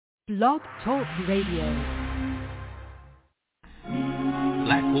Blog Talk Radio.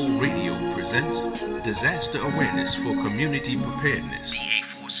 Black Hole Radio presents Disaster Awareness for Community Preparedness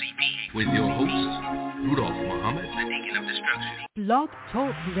with your host, Rudolph Muhammad, the Deacon of Destruction. Blog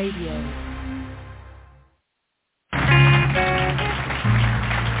Talk Radio.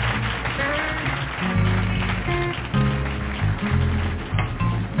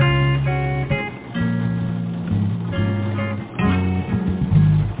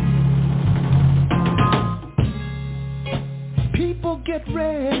 Get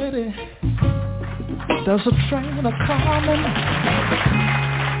ready, there's a train a-coming.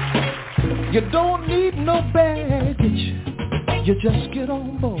 You don't need no baggage, you just get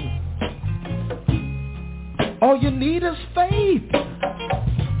on board. All you need is faith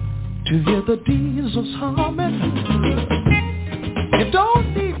to hear the diesels humming. You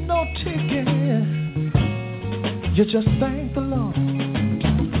don't need no ticket, you just thank the Lord.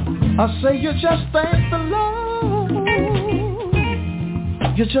 I say you just thank the Lord.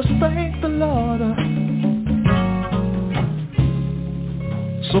 You just thank the Lord.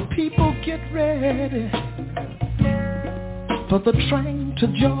 So people get ready for the train to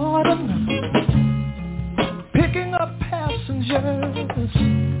Jordan, picking up passengers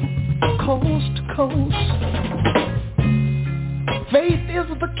coast to coast. Faith is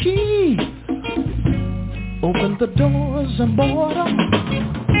the key. Open the doors and board them.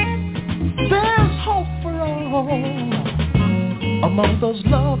 There's hope for all. Among those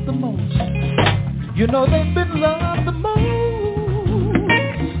loved the most, you know they've been loved the most.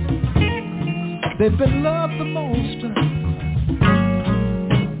 They've been loved the most.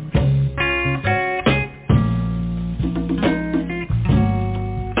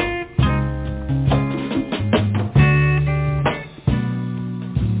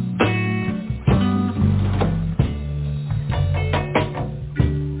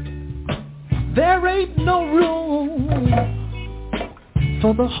 There ain't no room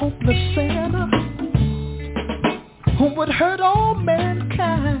for the hopeless sinner who would hurt all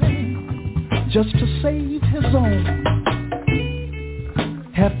mankind just to save his own.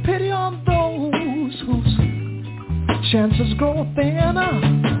 Have pity on those whose chances grow thinner,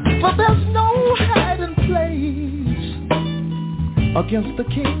 for there's no hiding place against the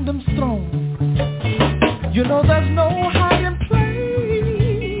kingdom's throne. You know there's no hiding place.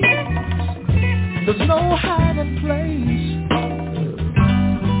 There's no hiding place.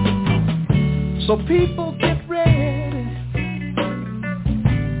 So people get ready,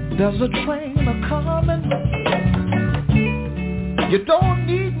 there's a train a-coming. You don't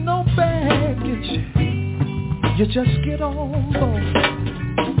need no baggage, you just get on board.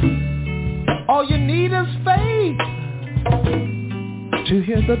 All you need is faith to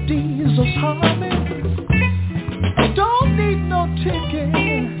hear the diesels humming. You don't need no ticket,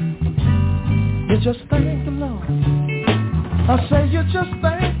 you just thank the Lord. I say you just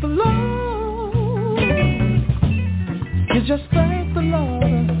thank the Lord. You just thank the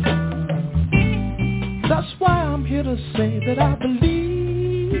Lord. That's why I'm here to say that I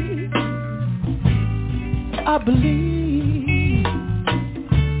believe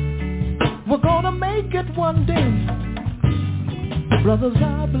we're gonna make it one day. Brothers,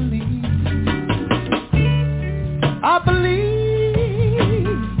 I believe I believe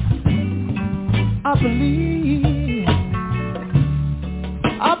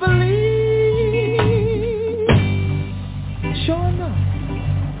sure enough,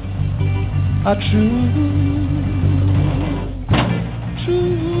 I true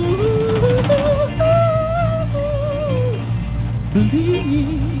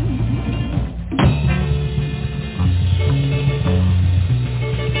believe.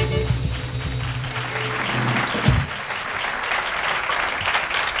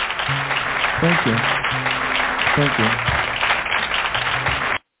 Thank you.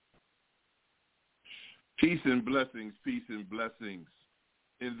 Peace and blessings, peace and blessings.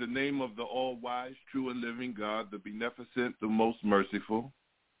 In the name of the all-wise, true and living God, the beneficent, the most merciful,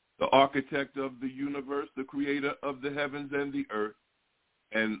 the architect of the universe, the creator of the heavens and the earth,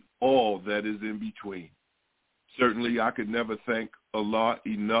 and all that is in between. Certainly I could never thank Allah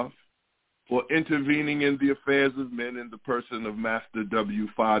enough for intervening in the affairs of men in the person of Master W.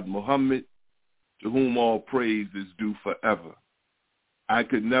 Fard Muhammad, to whom all praise is due forever. I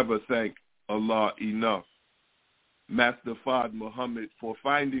could never thank Allah enough, Master Fard Muhammad, for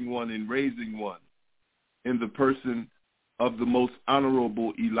finding one and raising one in the person of the most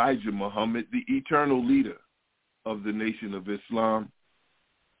honorable Elijah Muhammad, the eternal leader of the nation of Islam.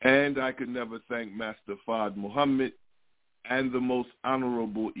 And I could never thank Master Fard Muhammad and the most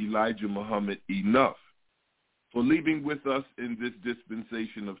honorable Elijah Muhammad enough for leaving with us in this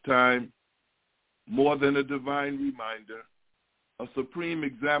dispensation of time, more than a divine reminder, a supreme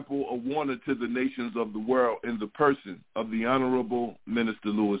example, a warner to the nations of the world in the person of the Honorable Minister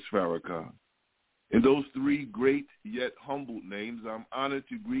Louis Farrakhan. In those three great yet humble names, I'm honored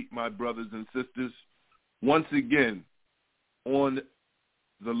to greet my brothers and sisters once again on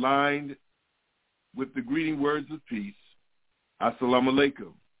the line with the greeting words of peace, Assalamu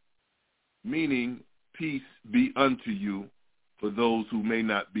alaikum, meaning peace be unto you, for those who may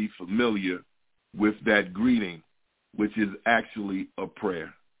not be familiar with that greeting, which is actually a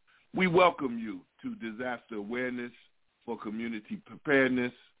prayer. We welcome you to Disaster Awareness for Community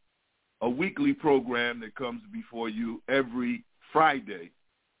Preparedness, a weekly program that comes before you every Friday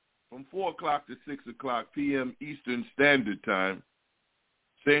from 4 o'clock to 6 o'clock p.m. Eastern Standard Time.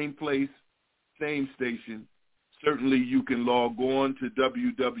 Same place, same station. Certainly you can log on to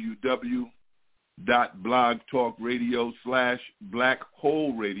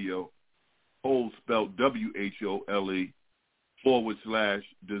www.blogtalkradio/blackhole whole spelled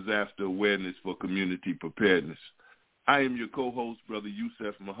WHOLE/Disaster Awareness for Community Preparedness. I am your co-host, Brother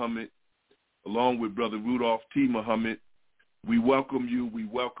Yusef Muhammad, along with Brother Rudolph T. Muhammad. We welcome you,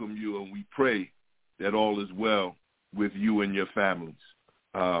 and we pray that all is well with you and your families.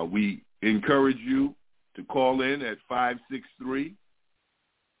 We encourage you to call in at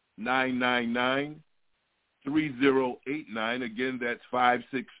 563-999-3089. Again, that's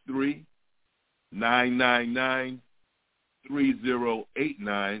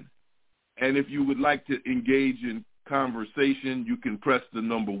 563-999-3089. And if you would like to engage in conversation, you can press the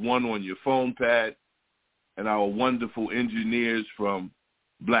number 1 on your phone pad, and our wonderful engineers from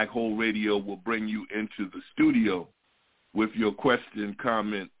Black Hole Radio will bring you into the studio with your question,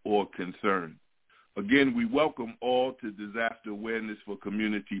 comment, or concern. Again, we welcome all to Disaster Awareness for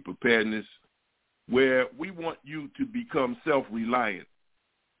Community Preparedness, where we want you to become self-reliant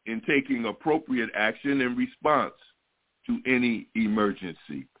in taking appropriate action in response to any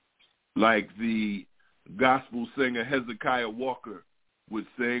emergency. Like the gospel singer Hezekiah Walker would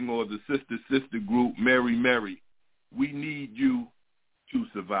sing, or the sister group Mary Mary, we need you to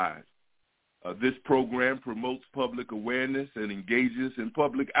survive. This program promotes public awareness and engages in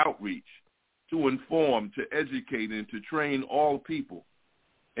public outreach to inform, to educate, and to train all people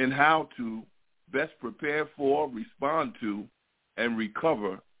in how to best prepare for, respond to, and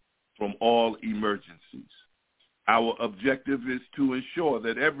recover from all emergencies. Our objective is to ensure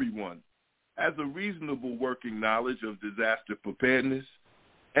that everyone has a reasonable working knowledge of disaster preparedness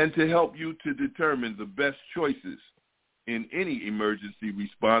and to help you to determine the best choices in any emergency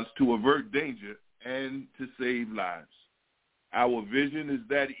response to avert danger and to save lives. Our vision is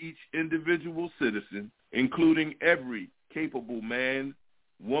that each individual citizen, including every capable man,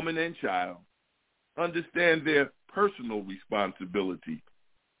 woman, and child, understand their personal responsibility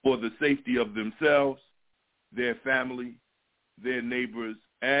for the safety of themselves, their family, their neighbors,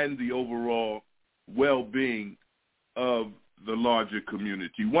 and the overall well-being of the larger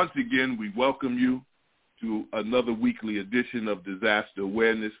community. Once again, we welcome you to another weekly edition of Disaster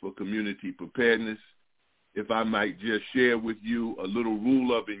Awareness for Community Preparedness. If I might just share with you a little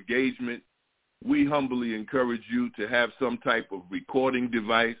rule of engagement, we humbly encourage you to have some type of recording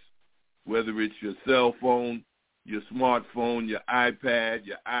device, whether it's your cell phone, your smartphone, your iPad,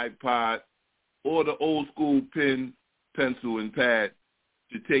 your iPod, or the old school pen, pencil, and pad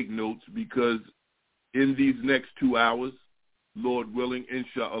to take notes, because in these next 2 hours, Lord willing,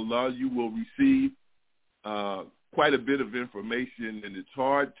 inshallah, you will receive quite a bit of information, and it's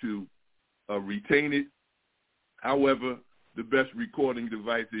hard to retain it. However, the best recording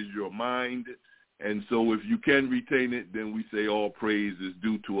device is your mind, and so if you can retain it, then we say all praise is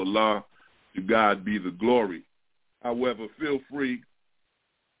due to Allah. To God be the glory. However, feel free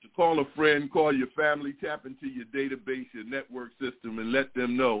to call a friend, call your family, tap into your database, your network system, and let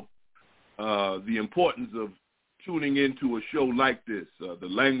them know the importance of tuning into a show like this. The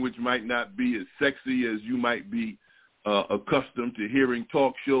language might not be as sexy as you might be accustomed to hearing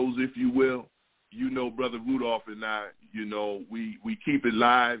talk shows, if you will. You know, Brother Rudolph and I, you know, we keep it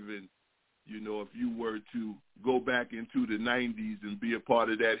live, and, you know, if you were to go back into the 90s and be a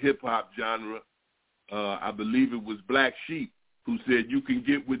part of that hip-hop genre, I believe it was Black Sheep who said, you can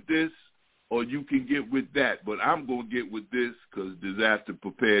get with this or you can get with that, but I'm going to get with this because disaster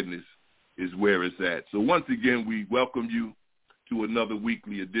preparedness is where it's at. So once again, we welcome you to another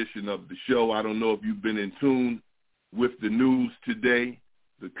weekly edition of the show. I don't know if you've been in tune with the news today,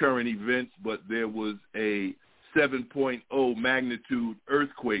 the current events, but there was a 7.0 magnitude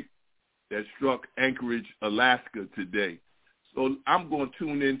earthquake that struck Anchorage, Alaska today. So I'm going to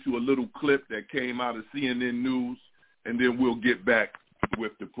tune into a little clip that came out of CNN News, and then we'll get back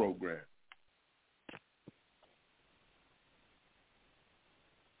with the program.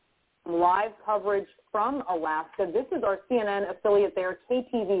 Live coverage from Alaska. This is our CNN affiliate there,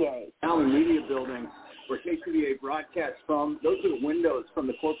 KTVA. Now in the media building where KTVA broadcasts from, those are the windows from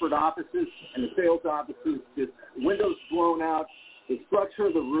the corporate offices and the sales offices, just windows blown out. The structure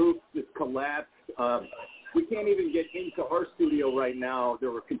of the roof just collapsed. We can't even get into our studio right now.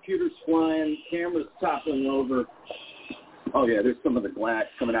 There were computers flying, cameras toppling over. Oh, yeah, there's some of the glass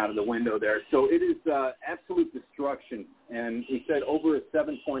coming out of the window there. So it is absolute destruction. And we said over a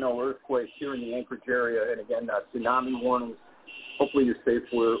 7.0 earthquake here in the Anchorage area. And, again, tsunami warnings. Hopefully you're safe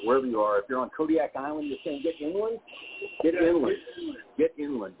wherever you are. If you're on Kodiak Island, you're saying get inland? Get inland. Get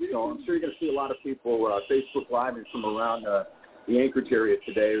inland. So I'm sure you're going to see a lot of people Facebook Live from around the Anchorage area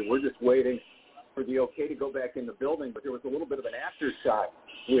today. We're just waiting for the okay to go back in the building. But there was a little bit of an aftershock,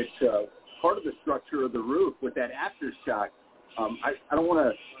 which part of the structure of the roof with that aftershock, I don't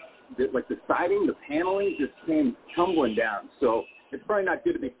want to, like the siding, the paneling just came tumbling down. So it's probably not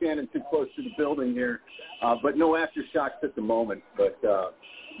good to be standing too close to the building here, but no aftershocks at the moment. But,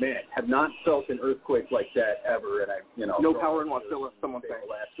 man, have not felt an earthquake like that ever. And no power in Wasilla, someone saying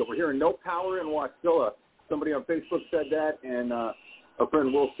last. So we're hearing no power in Wasilla. Somebody on Facebook said that, and our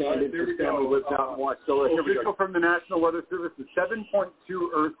friend Will Sandage, his family lives out in Wasilla. Here we go. From the National Weather Service, the 7.2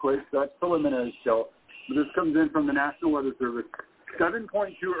 earthquake, that's preliminary still. This comes in from the National Weather Service.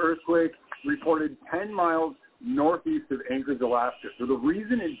 7.2 earthquake reported 10 miles northeast of Anchorage, Alaska. So the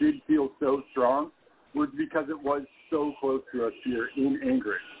reason it did feel so strong was because it was so close to us here in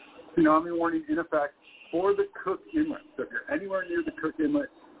Anchorage. Tsunami warning in effect for the Cook Inlet. So if you're anywhere near the Cook Inlet,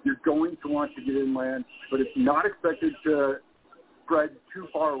 you're going to want to get inland, but it's not expected to spread too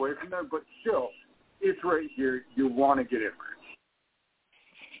far away from there, but still, it's right here. You want to get inland.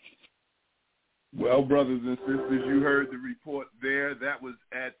 Well, brothers and sisters, you heard the report there. That was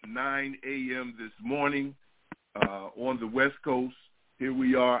at 9 a.m. this morning on the West Coast. Here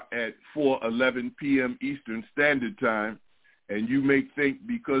we are at 4:11 p.m. Eastern Standard Time. And you may think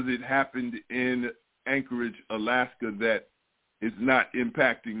because it happened in Anchorage, Alaska, that it's not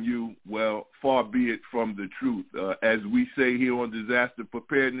impacting you. Well, far be it from the truth. As we say here on Disaster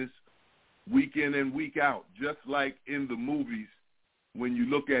Preparedness, week in and week out, just like in the movies, when you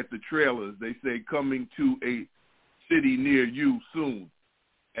look at the trailers, they say coming to a city near you soon.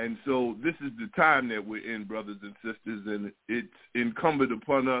 And so this is the time that we're in, brothers and sisters, and it's incumbent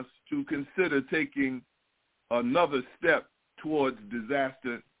upon us to consider taking another step towards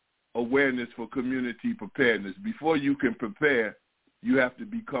disaster awareness for community preparedness. Before you can prepare, you have to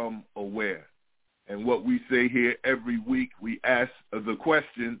become aware. And what we say here every week, we ask the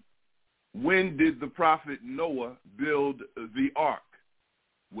question, when did the prophet Noah build the ark?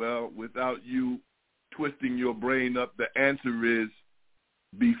 Well, without you twisting your brain up, the answer is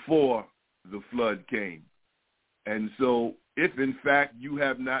before the flood came. And so if, in fact, you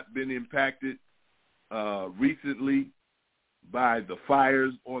have not been impacted recently by the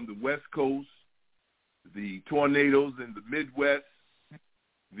fires on the West Coast, the tornadoes in the Midwest,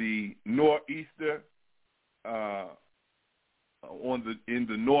 the nor'easter in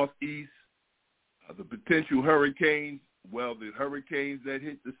the Northeast, the potential hurricanes, well, the hurricanes that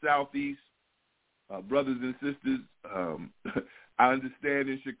hit the Southeast, brothers and sisters, I understand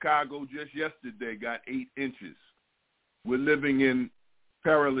in Chicago just yesterday got 8 inches. We're living in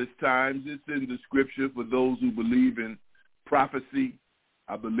perilous times. It's in the scripture for those who believe in prophecy.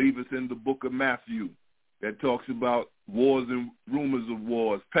 I believe it's in the book of Matthew that talks about wars and rumors of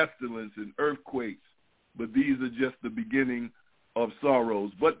wars, pestilence and earthquakes. But these are just the beginning of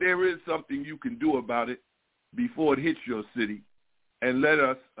sorrows. But there is something you can do about it before it hits your city. And let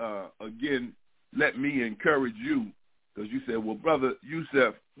us, let me encourage you, because you said, well, Brother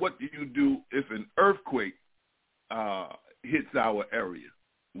Yusef, what do you do if an earthquake hits our area?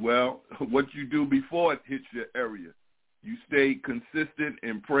 Well, what you do before it hits your area, you stay consistent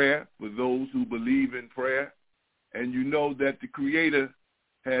in prayer for those who believe in prayer, and you know that the Creator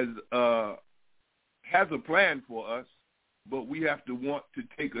has a plan for us, but we have to want to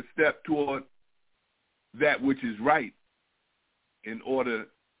take a step toward that which is right in order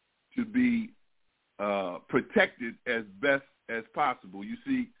to be protected as best as possible. You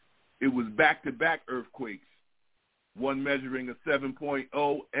see, it was back-to-back earthquakes, one measuring a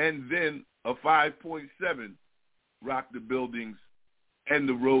 7.0 and then a 5.7 rocked the buildings and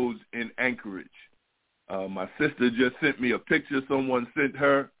the roads in Anchorage. My sister just sent me a picture someone sent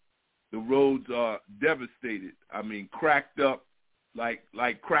her. The roads are devastated. I mean, cracked up like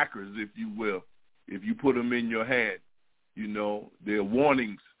crackers, if you will, if you put them in your hand. there are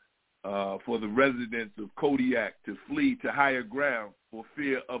warnings for the residents of Kodiak to flee to higher ground for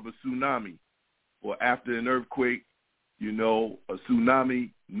fear of a tsunami. Or after an earthquake, a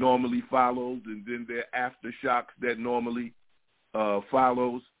tsunami normally follows, and then there are aftershocks that normally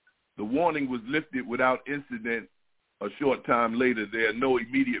follows. The warning was lifted without incident. A short time later, there are no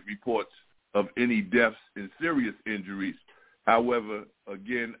immediate reports of any deaths and serious injuries. However,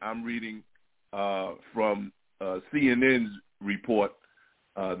 again, I'm reading from CNN's report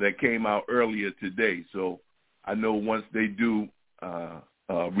that came out earlier today. So I know once they do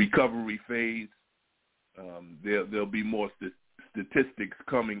recovery phase, there'll be more statistics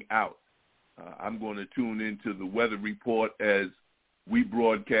coming out. I'm going to tune into the weather report as we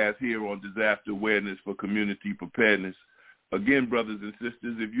broadcast here on Disaster Awareness for Community Preparedness. Again, brothers and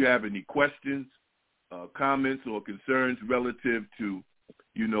sisters, if you have any questions, comments, or concerns relative to,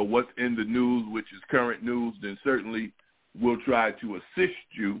 what's in the news, which is current news, then certainly we'll try to assist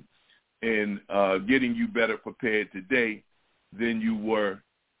you in getting you better prepared today than you were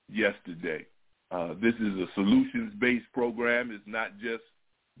yesterday. This is a solutions-based program. It's not just,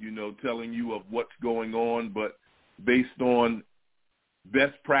 telling you of what's going on, but based on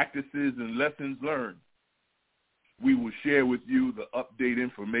best practices and lessons learned. We will share with you the update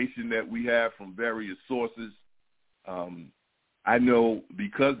information that we have from various sources. I know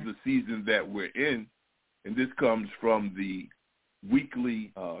because the season that we're in, and this comes from the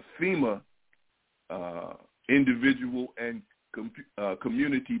weekly FEMA individual and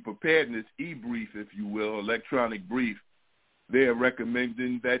community preparedness e-brief, if you will, electronic brief, they are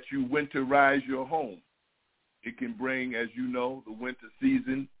recommending that you winterize your home. It can bring, as you know, the winter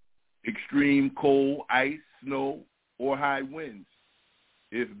season, extreme cold, ice, snow, or high winds.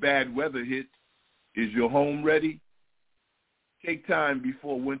 If bad weather hits, is your home ready? Take time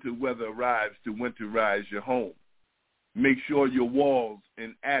before winter weather arrives to winterize your home. Make sure your walls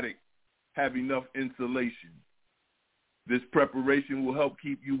and attic have enough insulation. This preparation will help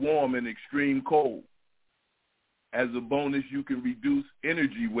keep you warm in extreme cold. As a bonus, you can reduce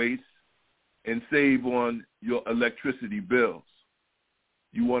energy waste and save on your electricity bills.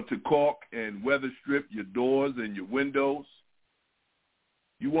 You want to caulk and weather strip your doors and your windows.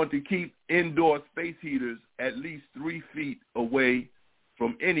 You want to keep indoor space heaters at least 3 feet away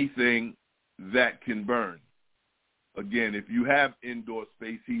from anything that can burn. Again, if you have indoor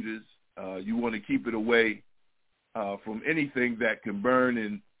space heaters, you want to keep it away from anything that can burn.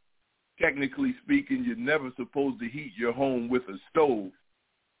 And technically speaking, you're never supposed to heat your home with a stove,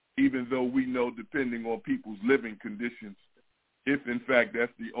 even though we know, depending on people's living conditions, if in fact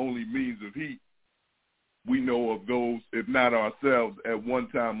that's the only means of heat, we know of those, if not ourselves, at one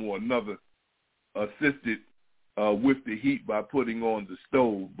time or another, assisted with the heat by putting on the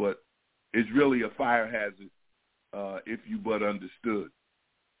stove. But it's really a fire hazard if you but understood.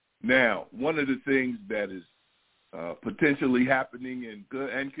 Now, one of the things that is potentially happening and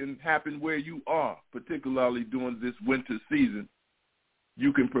can happen where you are, particularly during this winter season,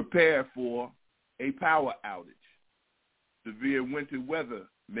 you can prepare for a power outage. Severe winter weather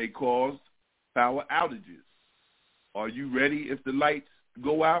may cause power outages. Are you ready if the lights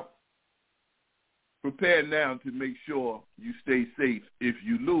go out? Prepare now to make sure you stay safe if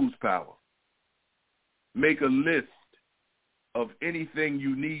you lose power. Make a list of anything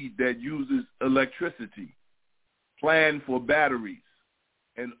you need that uses electricity. Plan for batteries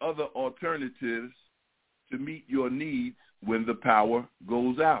and other alternatives to meet your needs when the power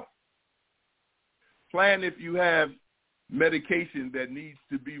goes out. Plan if you have medication that needs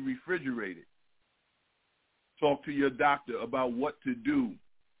to be refrigerated. Talk to your doctor about what to do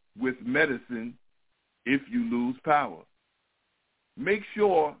with medicine if you lose power. Make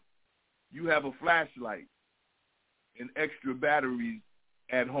sure you have a flashlight and extra batteries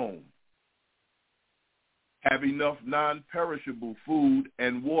at home. Have enough non-perishable food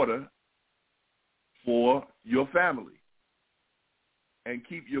and water for your family. And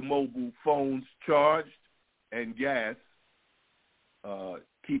keep your mobile phones charged and gas.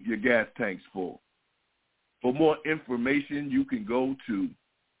 Keep your gas tanks full. For more information, you can go to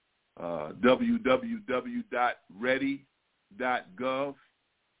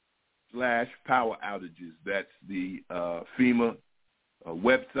www.ready.gov/power outages. That's the FEMA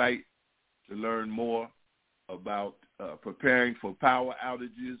website to learn more about preparing for power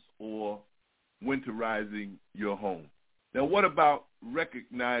outages or winterizing your home. Now, what about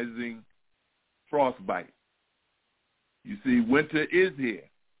recognizing frostbite? You see, winter is here.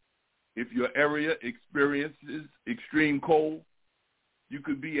 If your area experiences extreme cold, you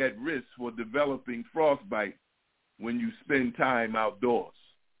could be at risk for developing frostbite when you spend time outdoors.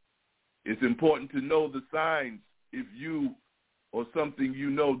 It's important to know the signs if you or something you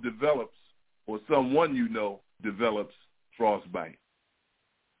know develops, or someone you know develops frostbite.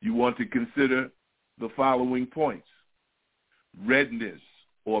 You want to consider the following points. Redness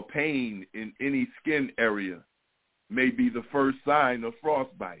or pain in any skin area may be the first sign of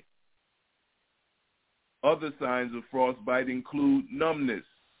frostbite. Other signs of frostbite include numbness,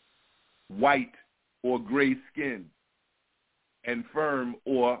 white or gray skin, and firm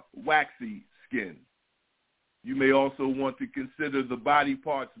or waxy skin. You may also want to consider the body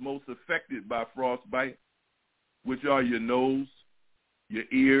parts most affected by frostbite, which are your nose, your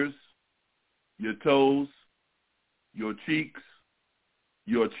ears, your toes, your cheeks,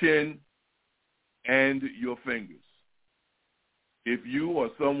 your chin, and your fingers. If you or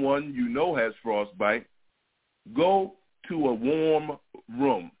someone you know has frostbite, go to a warm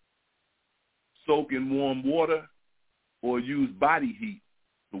room, soak in warm water, or use body heat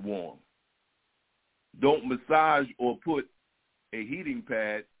to warm. Don't massage or put a heating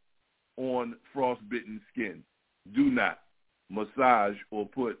pad on frostbitten skin. Do not massage or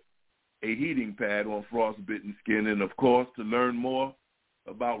put a heating pad on frostbitten skin. And, of course, to learn more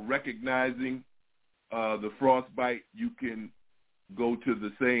about recognizing the frostbite, you can go to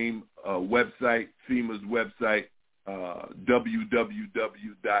the same website, FEMA's website,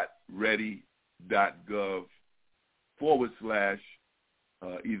 www.ready.gov/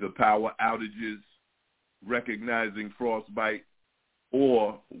 either power outages, recognizing frostbite,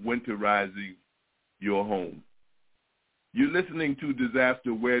 or winterizing your home. You're listening to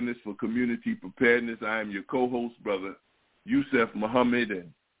Disaster Awareness for Community Preparedness. I am your co-host, Brother Yusef Muhammad,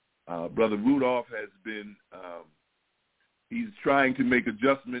 and Brother Rudolph has been, he's trying to make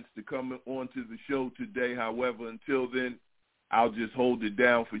adjustments to come onto the show today. However, until then, I'll just hold it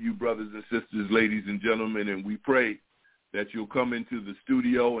down for you, brothers and sisters, ladies and gentlemen, and we pray that you'll come into the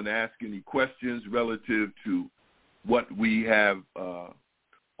studio and ask any questions relative to what we have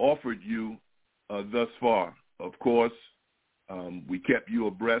offered you thus far. Of course, we kept you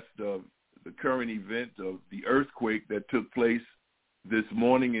abreast of the current event of the earthquake that took place this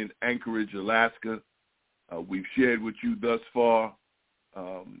morning in Anchorage, Alaska. We've shared with you thus far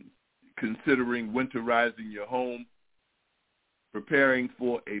considering winterizing your home, preparing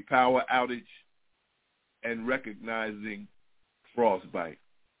for a power outage, and recognizing frostbite.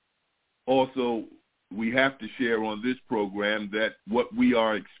 Also, we have to share on this program that what we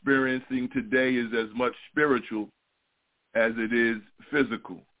are experiencing today is as much spiritual as it is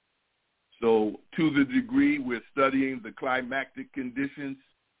physical. So to the degree we're studying the climatic conditions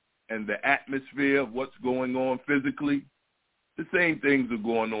and the atmosphere of what's going on physically, the same things are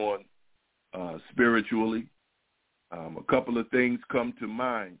going on spiritually. A couple of things come to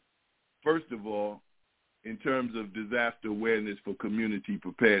mind. First of all, in terms of disaster awareness for community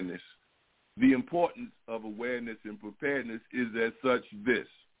preparedness, the importance of awareness and preparedness is as such this.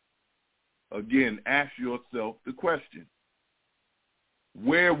 Again, ask yourself the question,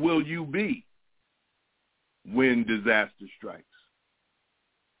 where will you be when disaster strikes?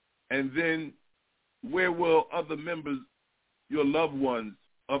 And then where will other members, your loved ones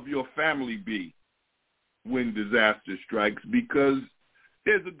of your family be when disaster strikes? Because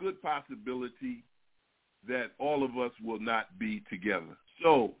there's a good possibility that all of us will not be together.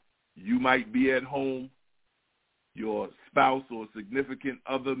 So you might be at home, your spouse or significant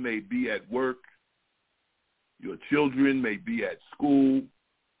other may be at work, your children may be at school,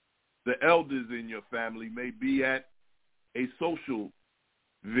 the elders in your family may be at a social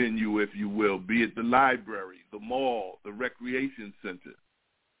venue, if you will, be it the library, the mall, the recreation center.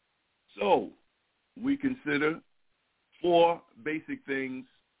 So we consider 4 basic things,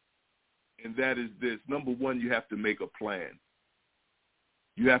 and that is this. Number one, you have to make a plan.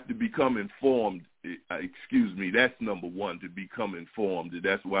 You have to become informed. That's number one, to become informed. And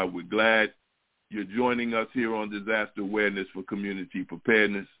that's why we're glad you're joining us here on Disaster Awareness for Community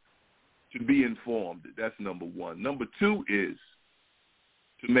Preparedness, to be informed. That's number one. Number 2 is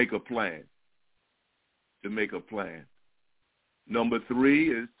to make a plan. To make a plan. Number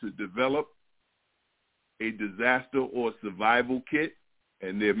 3 is to develop a disaster or survival kit,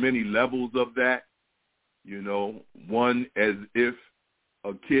 and there are many levels of that. You know, one as if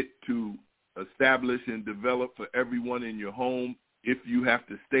a kit to establish and develop for everyone in your home if you have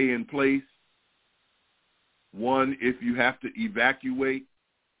to stay in place. One, if you have to evacuate,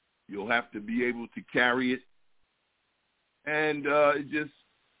 you'll have to be able to carry it. And it just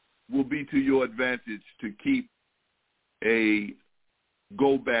will be to your advantage to keep a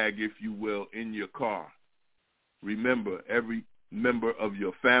go bag, if you will, in your car. Remember, every member of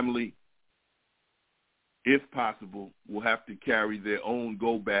your family, if possible, will have to carry their own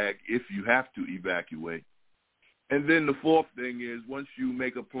go bag if you have to evacuate. And then the fourth thing is, once you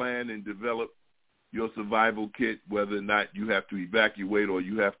make a plan and develop your survival kit, whether or not you have to evacuate or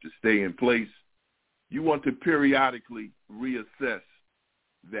you have to stay in place, you want to periodically reassess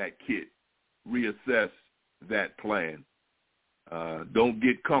that kit, reassess that plan. Don't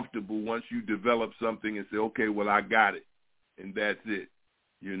get comfortable once you develop something and say, okay, well, I got it, and that's it.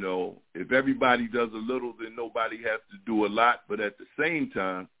 You know, if everybody does a little, then nobody has to do a lot. But at the same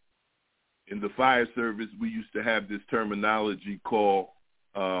time, in the fire service, we used to have this terminology called,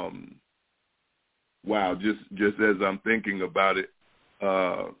 just as I'm thinking about it,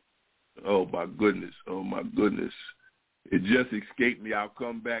 oh my goodness, it just escaped me. I'll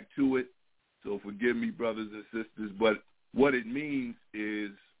come back to it, so forgive me, brothers and sisters. But what it means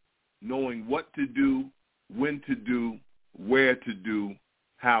is knowing what to do, when to do, where to do,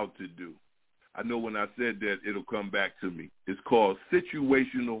 how to do. I know when I said that, it'll come back to me. It's called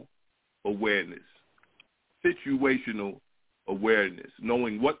situational awareness. Situational awareness,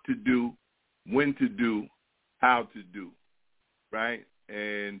 knowing what to do, when to do, how to do, right?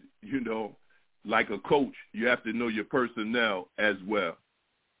 And, you know, like a coach, you have to know your personnel as well.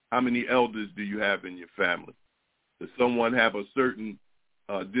 How many elders do you have in your family? Does someone have a certain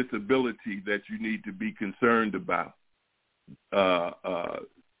disability that you need to be concerned about?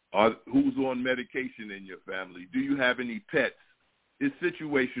 Who's on medication in your family? Do you have any pets? It's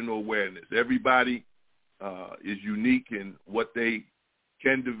situational awareness. Everybody is unique in what they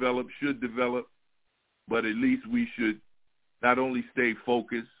can develop, should develop, but at least we should not only stay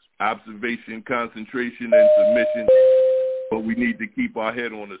focused, observation, concentration, and submission, but we need to keep our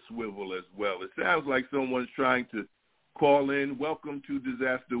head on a swivel as well. It sounds like someone's trying to call in. Welcome to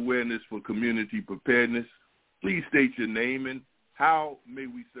Disaster Awareness for Community Preparedness. Please state your name and how may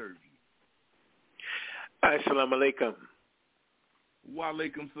we serve you? Assalamu alaikum. Wa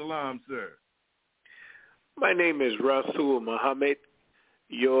alaikum salam, sir. My name is Rasul Muhammad,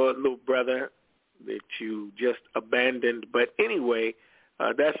 your little brother that you just abandoned. But anyway,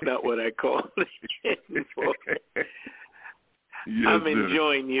 that's not what I call it anymore. Yes, I'm sir.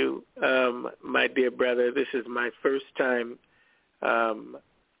 enjoying you, my dear brother. This is my first time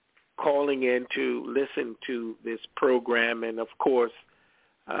calling in to listen to this program. And, of course,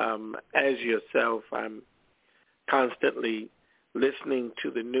 as yourself, I'm constantly listening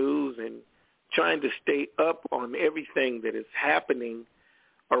to the news and trying to stay up on everything that is happening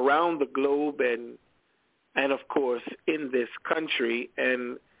around the globe and of course, in this country,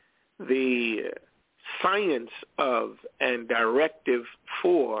 and the science of and directive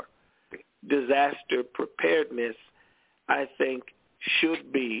for disaster preparedness, I think,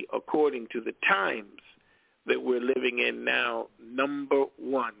 should be, according to the times that we're living in now, number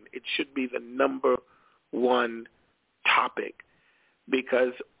one. It should be the number one topic,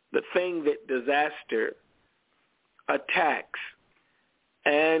 because the thing that disaster attacks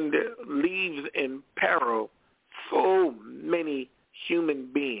and leaves in peril so many human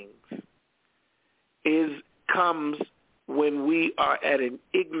beings comes when we are at an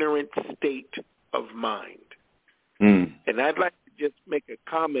ignorant state of mind. And I'd like to just make a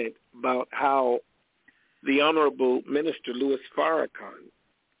comment about how the Honorable Minister Louis Farrakhan,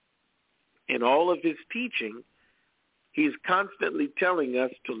 in all of his teaching, he's constantly telling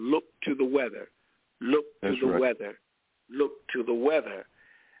us to look to the weather, look to the weather, look to the weather.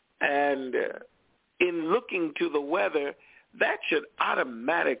 And in looking to the weather, that should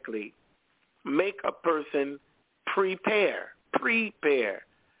automatically make a person prepare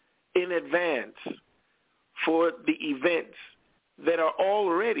in advance for the events that are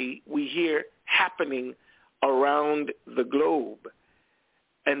already, we hear, happening around the globe.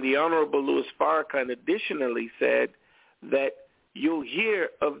 And the Honorable Louis Farrakhan additionally said that you'll hear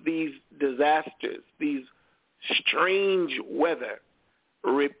of these disasters, these strange weather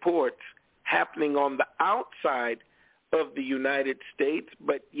reports happening on the outside of the United States,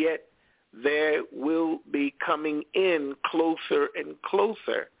 but yet they will be coming in closer and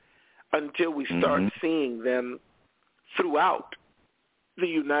closer until we start seeing them throughout the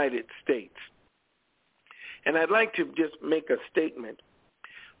United States. And I'd like to just make a statement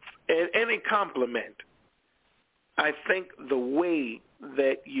and a compliment. I think the way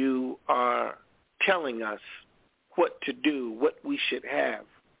that you are telling us what to do, what we should have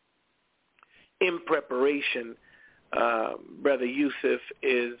in preparation, Brother Yusef,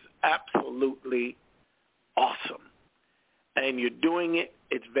 is absolutely awesome. And you're doing it.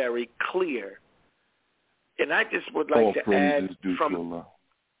 It's very clear. And I just would like to add from...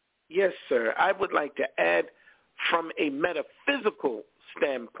 Yes, sir. I would like to add from a metaphysical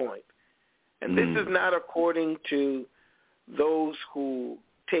standpoint. And this is not according to those who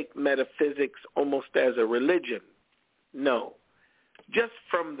take metaphysics almost as a religion. No. Just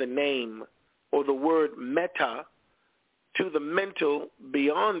from the name or the word meta to the mental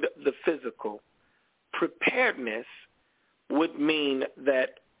beyond the physical, preparedness would mean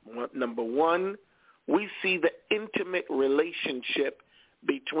that, number one, we see the intimate relationship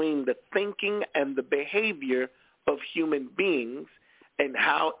between the thinking and the behavior of human beings and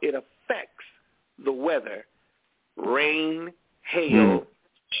how it affects the weather, rain, hail,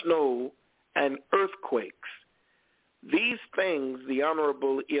 snow, and earthquakes. These things, the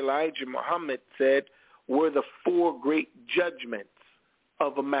Honorable Elijah Muhammad said, were the four great judgments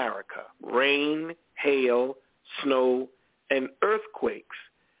of America: rain, hail, snow, and earthquakes.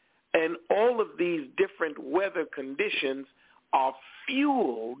 And all of these different weather conditions are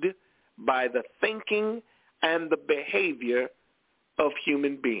fueled by the thinking and the behavior of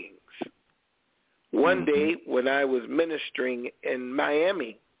human beings. One day when I was ministering in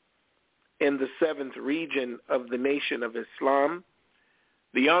Miami, in the 7th region of the Nation of Islam,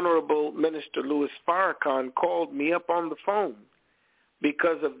 the Honorable Minister Louis Farrakhan called me up on the phone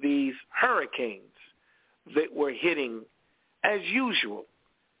because of these hurricanes that were hitting as usual.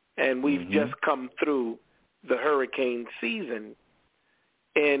 And we've just come through the hurricane season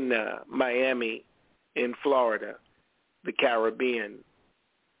in Miami, in Florida, the Caribbean.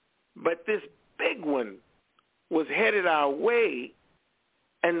 But this big one was headed our way,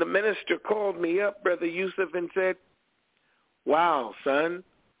 and the minister called me up, Brother Yusef, and said, wow, son,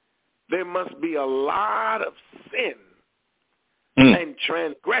 there must be a lot of sin and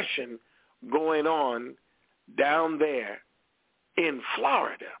transgression going on down there in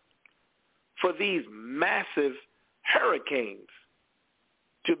Florida for these massive hurricanes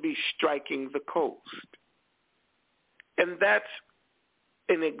to be striking the coast. And that's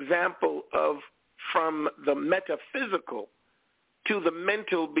an example of from the metaphysical to the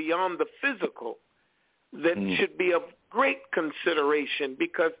mental beyond the physical that should be of great consideration,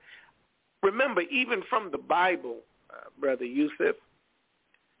 because remember, even from the Bible, Brother Yusef,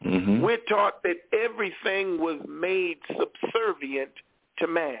 we're taught that everything was made subservient to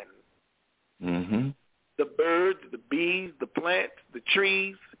man. The birds, the bees, the plants, the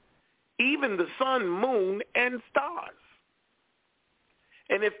trees, even the sun, moon, and stars.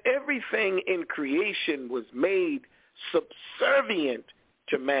 And if everything in creation was made subservient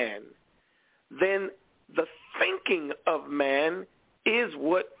to man, then the thinking of man is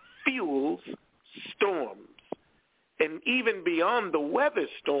what fuels storms. And even beyond the weather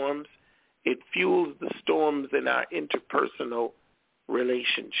storms, it fuels the storms in our interpersonal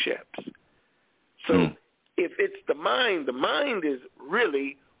relationships. So if it's the mind is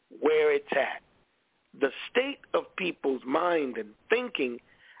really where it's at. The state of people's mind and thinking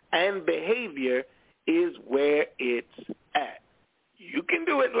and behavior is where it's at. You can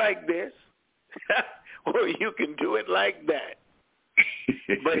do it like this, or you can do it like that.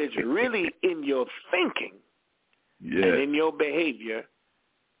 But it's really in your thinking and in your behavior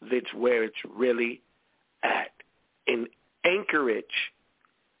that's where it's really at. In Anchorage,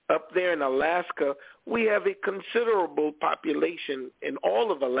 up there in Alaska, we have a considerable population in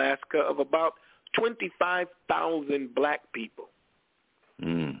all of Alaska of about 25,000 black people.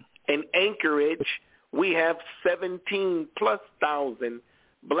 In Anchorage, we have 17,000+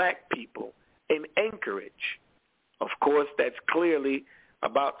 black people in Anchorage. Of course, that's clearly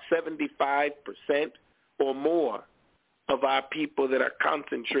about 75% or more of our people that are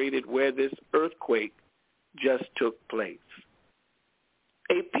concentrated where this earthquake just took place.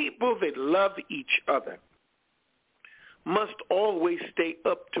 A people that love each other must always stay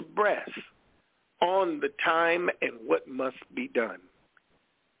up to breast on the time and what must be done.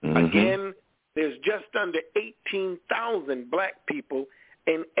 Again, there's just under 18,000 black people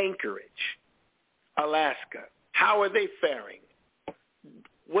in Anchorage, Alaska. How are they faring?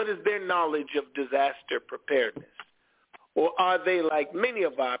 What is their knowledge of disaster preparedness? Or are they, like many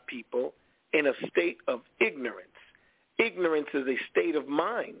of our people, in a state of ignorance? Ignorance is a state of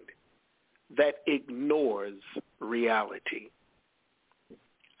mind that ignores reality.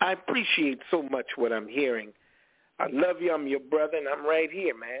 I appreciate so much what I'm hearing. I love you. I'm your brother, and I'm right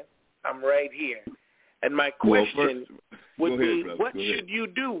here, man. I'm right here. And my question would be, what should you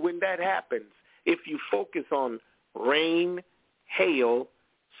do when that happens? If you focus on rain, hail,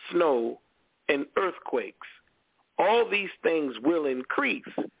 snow, and earthquakes, all these things will increase,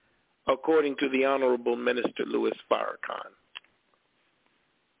 according to the Honorable Minister Louis Farrakhan.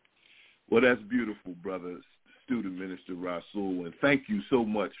 Well, that's beautiful, brother, Student Minister Rasul, and thank you so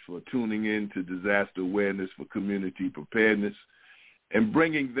much for tuning in to Disaster Awareness for Community Preparedness and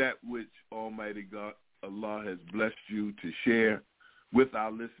bringing that which Almighty God, Allah, has blessed you to share with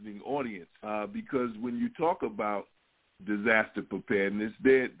our listening audience. Because when you talk about disaster preparedness.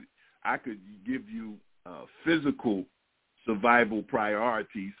 I could give you physical survival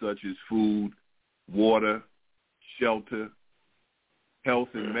priorities such as food, water, shelter, health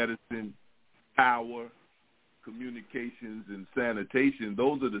and medicine, power, communications, and sanitation.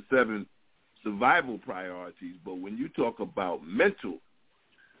 Those are the 7 survival priorities. But when you talk about mental,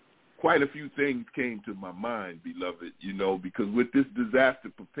 quite a few things came to my mind, beloved, because with this disaster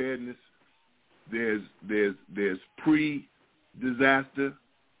preparedness, there's pre-disaster,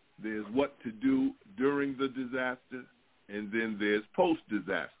 there's what to do during the disaster, and then there's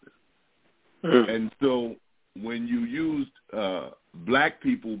post-disaster. And so when you used black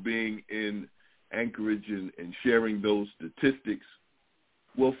people being in Anchorage and sharing those statistics,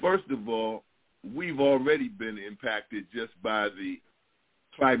 well, first of all, we've already been impacted just by the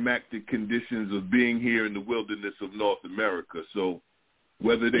climactic conditions of being here in the wilderness of North America. So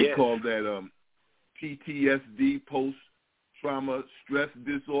whether they call that PTSD, post-trauma stress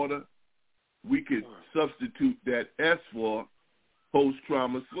disorder, we could substitute that S for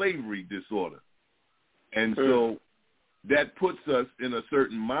post-trauma slavery disorder. And so that puts us in a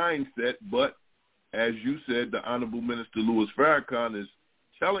certain mindset, but as you said, the Honorable Minister Louis Farrakhan is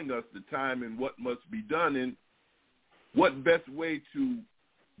telling us the time and what must be done, and what best way to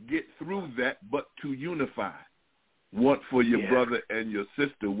get through that but to unify. Want for your brother and your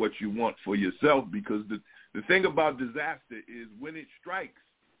sister what you want for yourself, because the thing about disaster is when it strikes,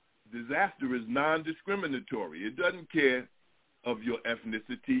 disaster is non-discriminatory. It doesn't care of your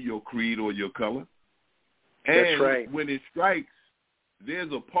ethnicity, your creed, or your color. And that's right. When it strikes,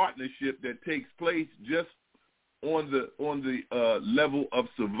 there's a partnership that takes place just on the level of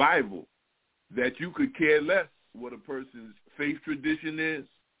survival, that you could care less what a person's faith tradition is,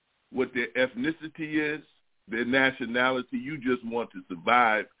 what their ethnicity is, their nationality. You just want to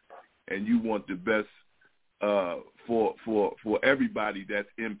survive, and you want the best for everybody that's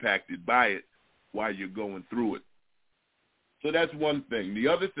impacted by it while you're going through it. So that's one thing. The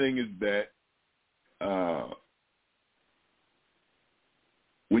other thing is that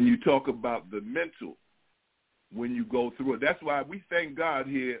when you talk about the mental, when you go through it, that's why we thank God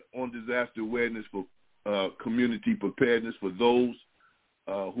here on Disaster Awareness for community preparedness for those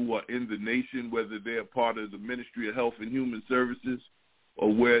who are in the nation, whether they're part of the Ministry of Health and Human Services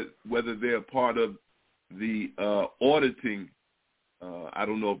or whether they're part of the auditing, I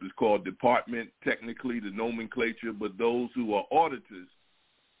don't know if it's called department, technically, the nomenclature, but those who are auditors,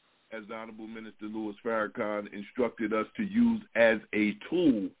 as the Honorable Minister Louis Farrakhan instructed us to use as a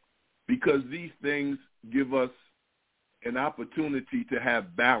tool, because these things give us an opportunity to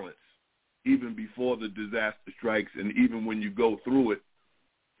have balance even before the disaster strikes, and even when you go through it.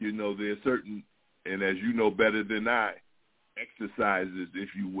 There are certain, and as you know better than I, exercises,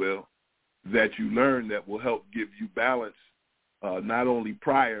 if you will, that you learn that will help give you balance not only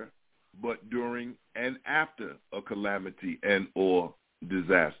prior, but during and after a calamity and or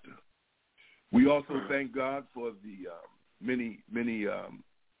disaster. We also thank God for the many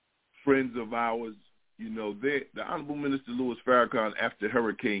friends of ours. The Honorable Minister Louis Farrakhan, after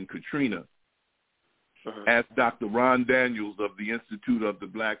Hurricane Katrina, asked Dr. Ron Daniels of the Institute of the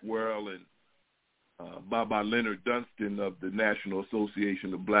Black World and Baba Leonard Dunstan of the National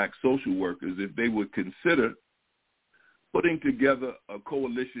Association of Black Social Workers if they would consider putting together a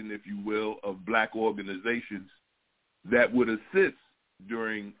coalition, if you will, of black organizations that would assist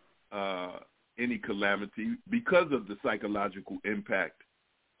during any calamity because of the psychological impact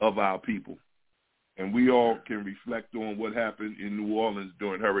of our people. And we all can reflect on what happened in New Orleans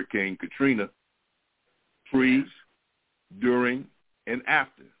during Hurricane Katrina, pre, during, and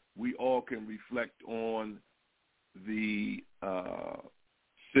after. We all can reflect on the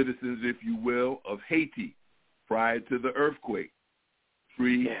citizens, if you will, of Haiti prior to the earthquake,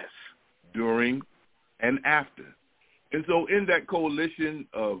 pre, during, and after. And so in that coalition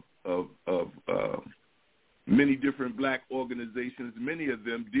of many different black organizations, many of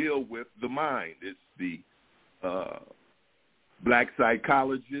them deal with the mind. It's the black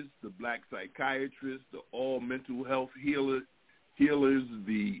psychologists, the black psychiatrists, the all mental health healers,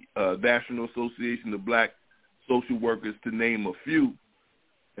 the National Association of Black Social Workers, to name a few,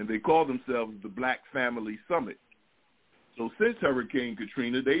 and they call themselves the Black Family Summit. So since Hurricane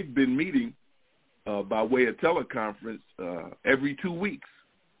Katrina, they've been meeting by way of teleconference every 2 weeks.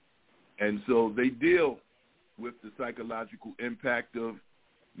 And so they deal with the psychological impact of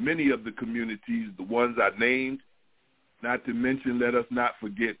many of the communities, the ones I named, not to mention, let us not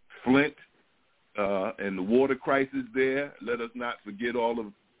forget Flint and the water crisis there. Let us not forget all of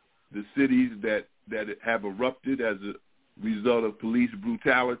the cities that have erupted as a result of police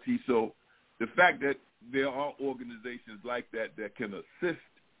brutality. So the fact that there are organizations like that that can assist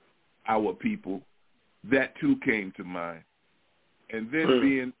our people, that too came to mind. And then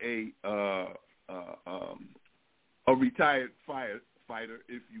being a retired firefighter,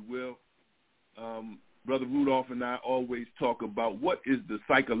 if you will, Brother Rudolph and I always talk about what is the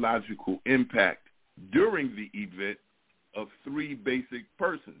psychological impact during the event of three basic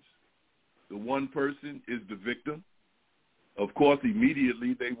persons. The one person is the victim. Of course,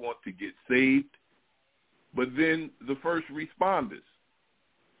 immediately they want to get saved. But then the first responders.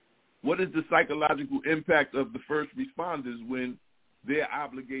 What is the psychological impact of the first responders when they're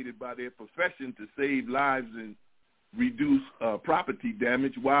obligated by their profession to save lives and reduce property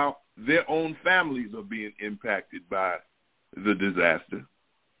damage while their own families are being impacted by the disaster?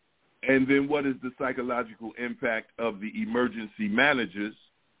 And then what is the psychological impact of the emergency managers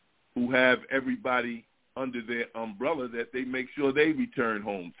who have everybody under their umbrella that they make sure they return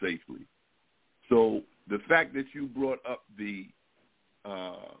home safely? So the fact that you brought up the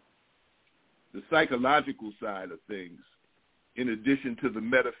psychological side of things, in addition to the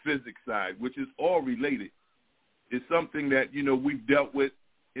metaphysics side, which is all related, is something that, you know, we've dealt with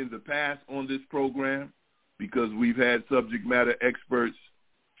in the past on this program because we've had subject matter experts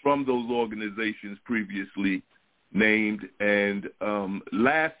from those organizations previously named. And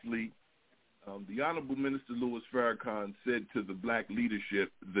lastly, the Honorable Minister Louis Farrakhan said to the black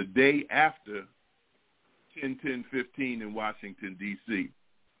leadership the day after 10/10/15 in Washington, D.C.,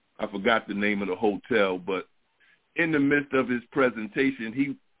 I forgot the name of the hotel, but in the midst of his presentation,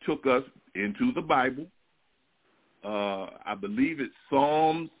 he took us into the Bible. I believe it's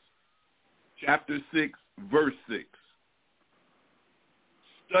Psalms chapter 6, verse 6.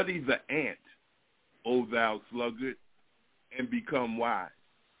 Study the ant, O thou sluggard, and become wise.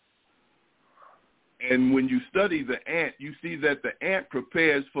 And when you study the ant, you see that the ant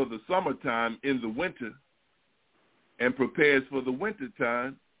prepares for the summertime in the winter and prepares for the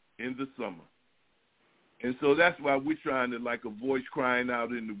wintertime in the summer. And so that's why we're trying to, like a voice crying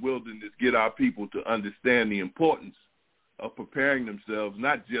out in the wilderness, get our people to understand the importance of preparing themselves,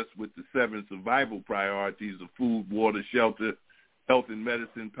 not just with the 7 survival priorities of food, water, shelter, health and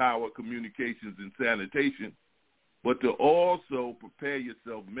medicine, power, communications, and sanitation, but to also prepare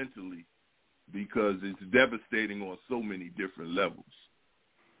yourself mentally because it's devastating on so many different levels.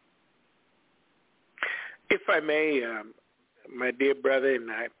 If I may, my dear brother, and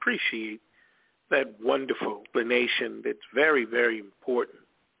I appreciate that wonderful explanation that's very, very important.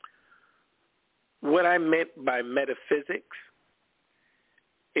 What I meant by metaphysics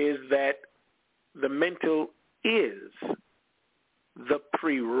is that the mental is the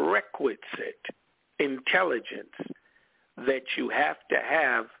prerequisite intelligence that you have to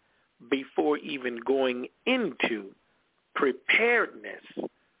have before even going into preparedness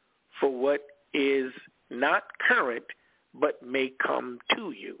for what is not current but may come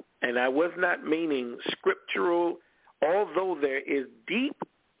to you. And I was not meaning scriptural, although there is deep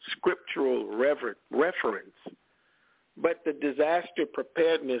scriptural reference, but the disaster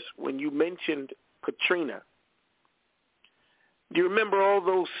preparedness, when you mentioned Katrina, do you remember all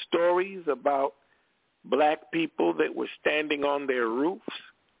those stories about black people that were standing on their roofs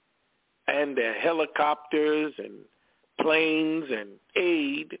and their helicopters and planes and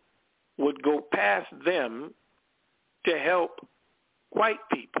aid would go past them to help white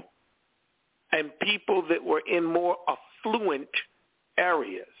people and people that were in more affluent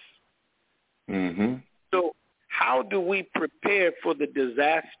areas? Mm-hmm. So how do we prepare for the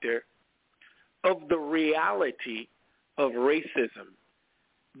disaster of the reality of racism,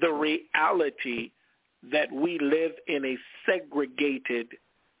 the reality that we live in a segregated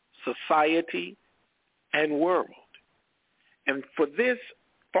society and world? And for this,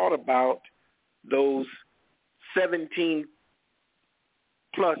 thought about those 17+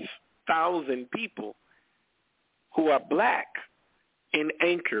 thousand people who are black in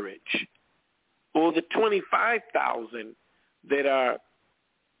Anchorage, or the 25,000 that are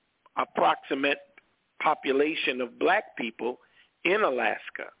approximate population of black people in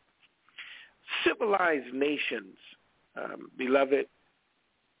Alaska. Civilized nations, beloved,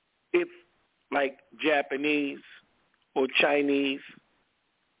 if like Japanese or Chinese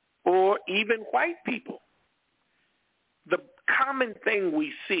or even white people, the common thing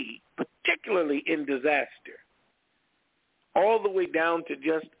we see, particularly in disaster, all the way down to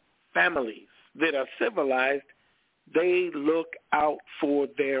just families that are civilized, they look out for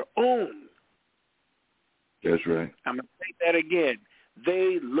their own. That's right. I'm going to say that again.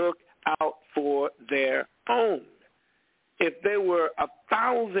 They look out for their own. If there were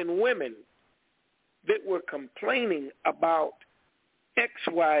 1,000 women that were complaining about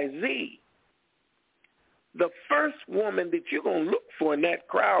XYZ, the first woman that you're going to look for in that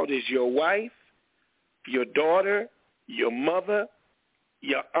crowd is your wife, your daughter, your mother,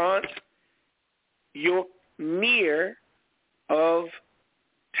 your aunt, your near of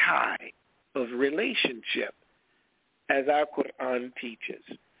tie of relationship, as our Quran teaches.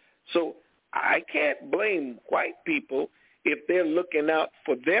 So I can't blame white people if they're looking out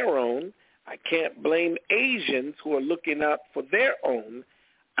for their own. I can't blame Asians who are looking out for their own.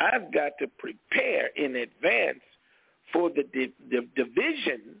 I've got to prepare in advance for the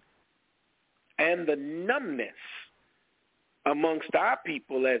division and the numbness amongst our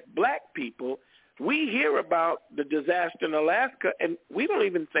people as black people. We hear about the disaster in Alaska, and we don't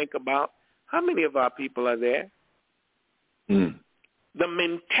even think about how many of our people are there. Mm. The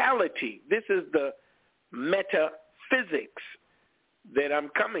mentality, this is the metaphysics that I'm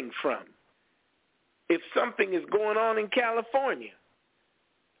coming from. If something is going on in California,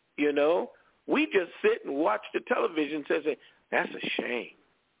 you know, we just sit and watch the television and say, that's a shame.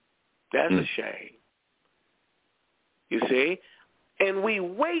 That's a shame. You see? And we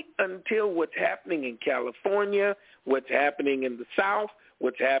wait until what's happening in California, what's happening in the South,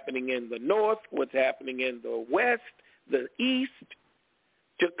 what's happening in the North, what's happening in the West, the East,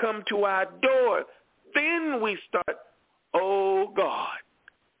 to come to our door. Then we start, oh, God,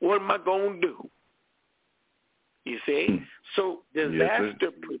 what am I going to do? You see? So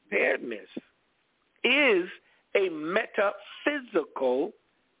disaster preparedness is a metaphysical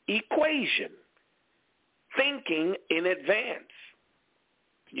equation, thinking in advance.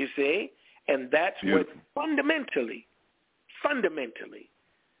 You see? And that's what fundamentally,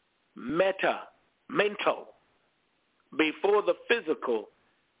 mental, before the physical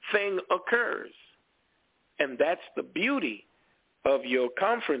thing occurs. And that's the beauty of your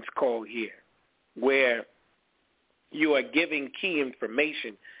conference call here, where you are giving key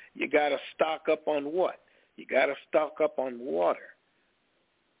information. You got to stock up on what? You got to stock up on water.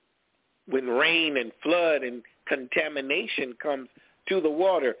 When rain and flood and contamination comes to the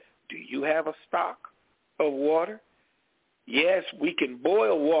water, do you have a stock of water? Yes, we can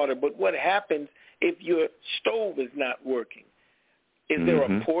boil water, but what happens if your stove is not working? Is there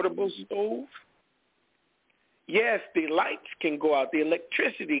a portable stove? Yes, the lights can go out. The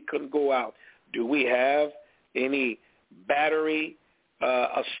electricity can go out. Do we have any battery,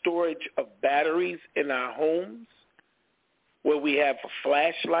 a storage of batteries in our homes where we have a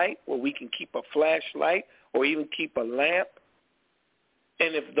flashlight, where we can keep a flashlight or even keep a lamp?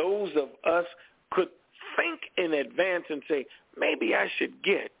 And if those of us could think in advance and say, maybe I should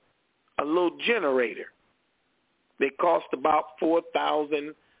get a little generator. They cost about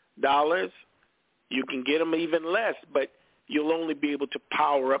 $4,000. You can get them even less, but you'll only be able to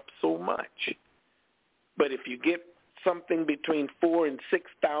power up so much. But if you get something between $4,000 and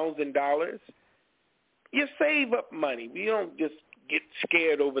 $6,000, you save up money. You don't just get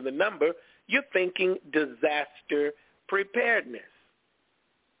scared over the number. You're thinking disaster preparedness.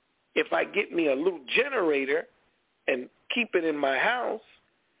 If I get me a little generator and keep it in my house,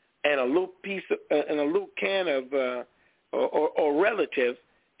 and a little piece of, and a little can of or relative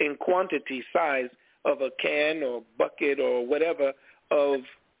in quantity size of a can or bucket or whatever of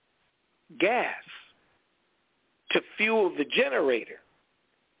gas to fuel the generator.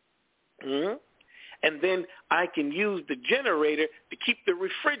 And then I can use the generator to keep the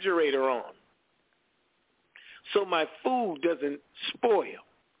refrigerator on so my food doesn't spoil.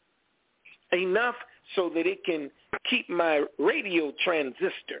 Enough so that it can keep my radio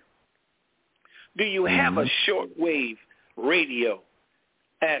transistor. Do you have a shortwave radio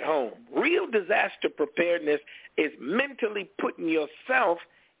at home? Real disaster preparedness is mentally putting yourself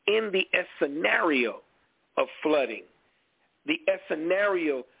in the scenario of flooding, the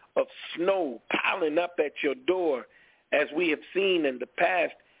scenario of snow piling up at your door, as we have seen in the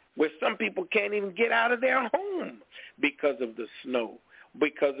past, where some people can't even get out of their home because of the snow,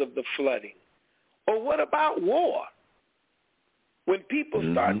 because of the flooding. Or what about war? When people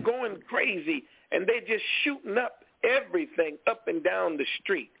start going crazy and they're just shooting up everything up and down the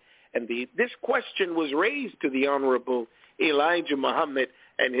street. And this question was raised to the Honorable Elijah Muhammad,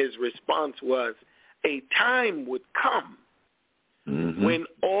 and his response was, a time would come when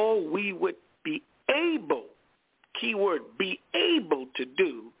all we would be able, keyword, be able to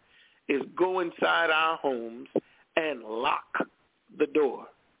do is go inside our homes and lock the door.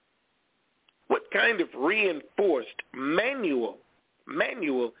 What kind of reinforced manual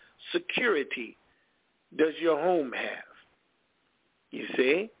security does your home have? You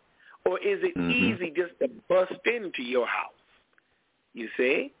see? Or is it easy just to bust into your house? You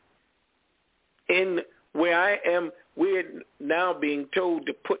see? In where I am, we're now being told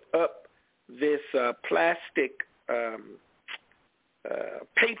to put up this plastic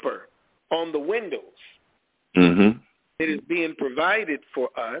paper on the windows. Mm-hmm. It is being provided for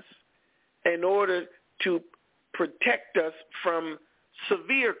us in order to protect us from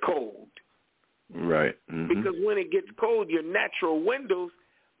severe cold. Right. Mm-hmm. Because when it gets cold, your natural windows,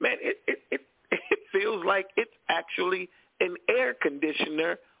 man, it feels like it's actually an air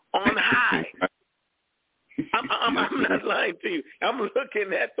conditioner on high. I'm not lying to you. I'm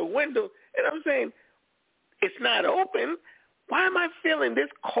looking at the window, and I'm saying, it's not open. Why am I feeling this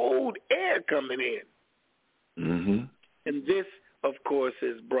cold air coming in? Mm-hmm. And this, of course,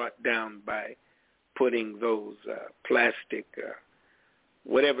 is brought down by putting those plastic,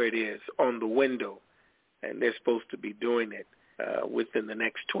 whatever it is, on the window. And they're supposed to be doing it within the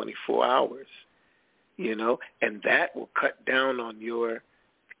next 24 hours, you know, and that will cut down on your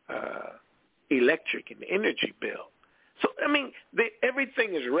electric and energy bill. So, I mean,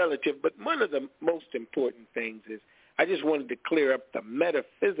 everything is relative, but one of the most important things is I just wanted to clear up the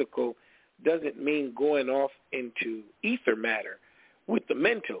metaphysical doesn't mean going off into ether matter with the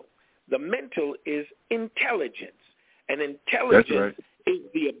mental. The mental is intelligence, and intelligence is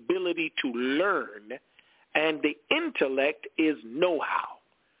the ability to learn, and the intellect is know-how.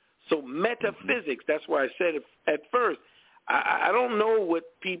 So metaphysics, that's why I said at first, I don't know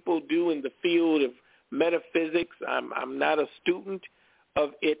what people do in the field of metaphysics. I'm not a student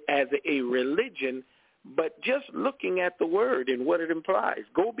of it as a religion, but just looking at the word and what it implies.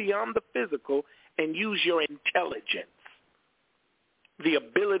 Go beyond the physical and use your intelligence, the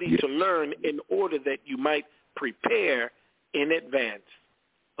ability to learn in order that you might prepare in advance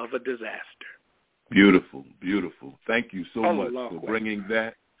of a disaster. Beautiful, beautiful. Thank you so much Allahu for bringing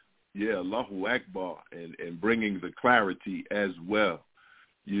that. Yeah, Allahu Akbar, and bringing the clarity as well.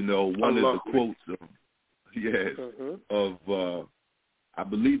 You know, one of the quotes of I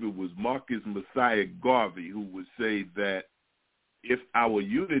believe it was Marcus Messiah Garvey, who would say that if our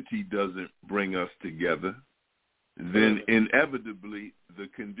unity doesn't bring us together, then inevitably the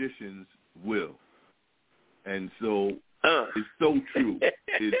conditions will. And so it's so true.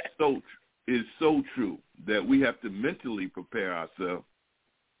 It's so true that we have to mentally prepare ourselves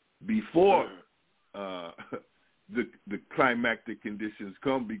before the climactic conditions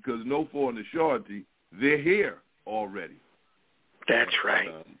come, because no for an surety, they're here already. That's right.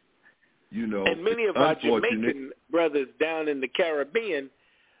 You know, and many of our Jamaican brothers down in the Caribbean,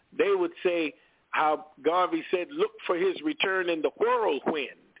 they would say how Garvey said, look for his return in the whirlwind.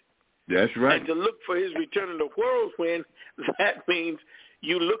 That's right. And to look for his return in the whirlwind, that means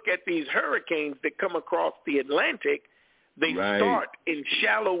you look at these hurricanes that come across the Atlantic. They start in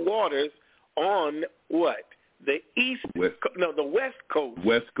shallow waters on what? The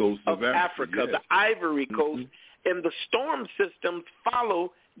west coast of Africa, the Ivory Coast, and the storm systems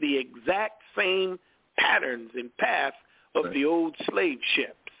follow the exact same patterns and path of the old slave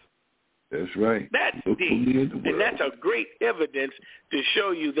ships. That's right. That's deep, and that's a great evidence to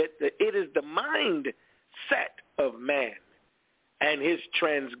show you that it is the mindset of man and his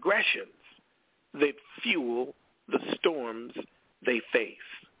transgressions that fuel the storms they face.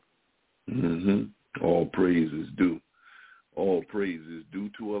 Mm-hmm. All praise is due. All praise is due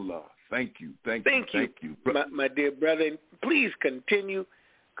to Allah. Thank you. Thank you. My dear brother. And please continue,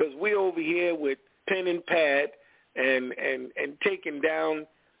 because we're over here with pen and pad and taking down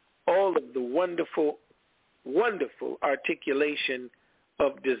all of the wonderful, wonderful articulation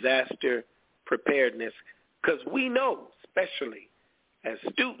of disaster preparedness, because we know, especially as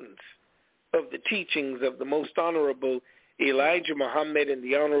students of the teachings of the Most Honorable Elijah Muhammad and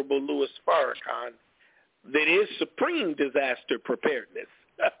the Honorable Louis Farrakhan, that is supreme disaster preparedness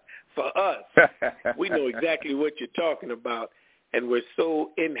for us. We know exactly what you're talking about, and we're so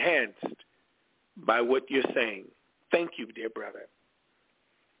enhanced by what you're saying. Thank you, dear brother.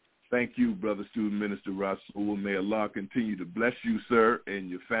 Thank you, Brother Student Minister Rasul. May Allah continue to bless you, sir, and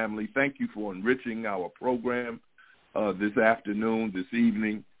your family. Thank you for enriching our program this afternoon, this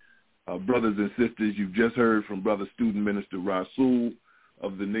evening. Brothers and sisters, you've just heard from Brother Student Minister Rasul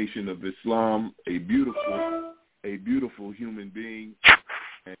of the Nation of Islam, a beautiful human being.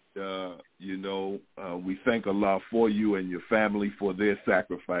 And, we thank Allah for you and your family for their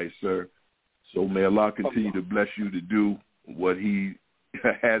sacrifice, sir. So may Allah continue to bless you to do what he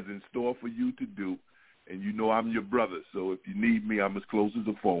has in store for you to do. And you know I'm your brother, so if you need me, I'm as close as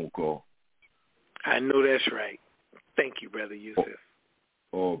a phone call. I know that's right. Thank you, Brother Yusef.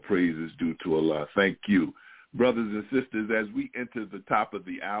 All praise is due to Allah. Thank you. Brothers and sisters, as we enter the top of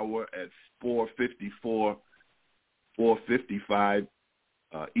the hour at 4:55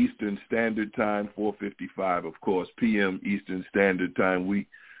 Eastern Standard Time, 4:55, of course, p.m. Eastern Standard Time, we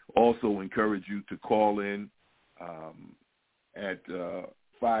Also encourage you to call in at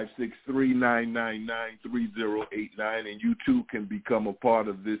 563-999-3089, and you too can become a part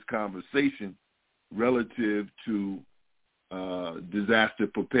of this conversation relative to disaster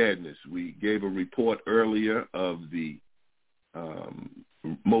preparedness. We gave a report earlier of the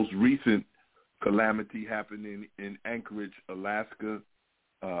most recent calamity happening in Anchorage, Alaska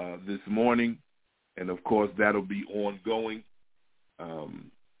this morning, and of course that'll be ongoing.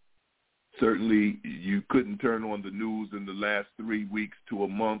 Certainly you couldn't turn on the news in the last 3 weeks to a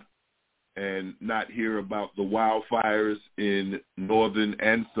month and not hear about the wildfires in Northern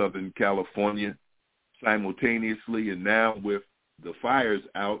and Southern California simultaneously, and now with the fires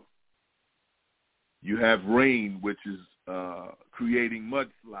out, you have rain, which is creating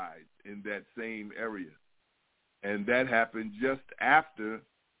mudslides in that same area. And that happened just after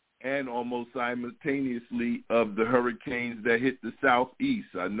and almost simultaneously of the hurricanes that hit the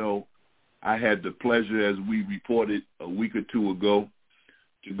southeast. I know I had the pleasure, as we reported a week or two ago,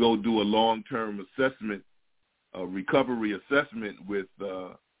 to go do a long-term assessment, a recovery assessment with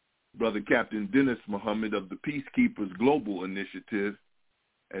Brother Captain Dennis Muhammad of the Peacekeepers Global Initiative.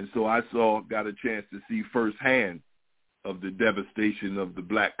 And so I got a chance to see firsthand of the devastation of the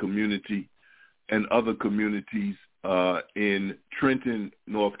black community and other communities in Trenton,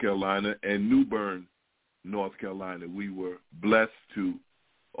 North Carolina, and New Bern, North Carolina. We were blessed to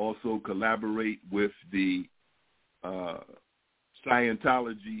also collaborate with the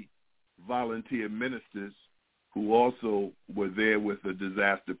Scientology volunteer ministers who also were there with a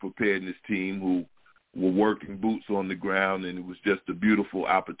disaster preparedness team who were working boots on the ground, and it was just a beautiful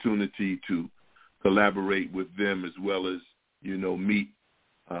opportunity to collaborate with them as well as, meet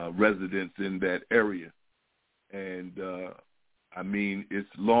residents in that area. And, it's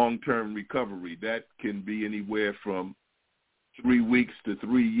long-term recovery. That can be anywhere from 3 weeks to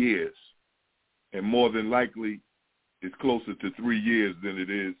 3 years, and more than likely it's closer to 3 years than it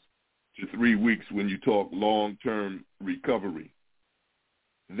is to 3 weeks when you talk long-term recovery.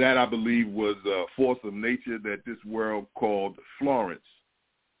 That, I believe, was a force of nature that this world called Florence.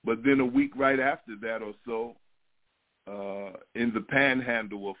 But then a week right after that or so, in the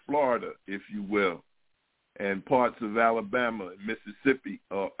panhandle of Florida, if you will, and parts of Alabama and Mississippi,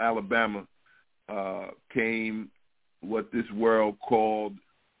 Alabama, came what this world called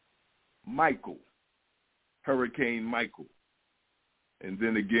Michael, Hurricane Michael. And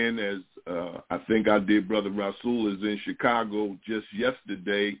then again, as I think I did, Brother Rasul is in Chicago just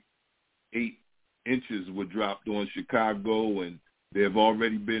yesterday, 8 inches were dropped on Chicago, and there have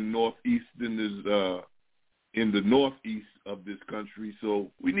already been northeasterners in the northeast of this country.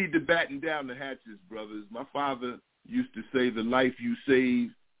 So we need to batten down the hatches, brothers. My father used to say the life you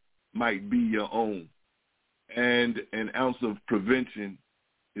save might be your own, and an ounce of prevention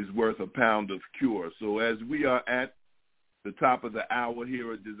is worth a pound of cure. So as we are at the top of the hour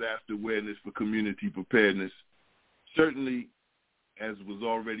here at Disaster Awareness for Community Preparedness, certainly, as was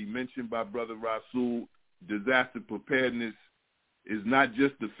already mentioned by Brother Rasul, disaster preparedness is not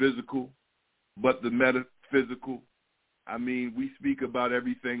just the physical, but the metaphysical. We speak about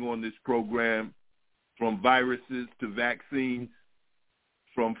everything on this program, from viruses to vaccines,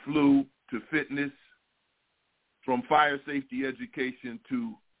 from flu to fitness, from fire safety education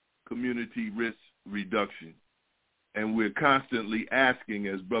to community risk reduction. And we're constantly asking,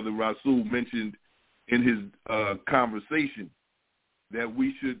 as Brother Rasul mentioned in his conversation, that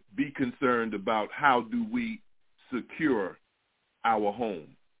we should be concerned about how do we secure our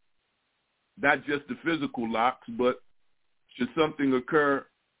home. Not just the physical locks, but should something occur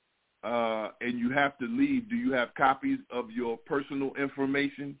and you have to leave, do you have copies of your personal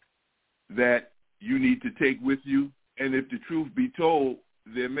information that you need to take with you? And if the truth be told,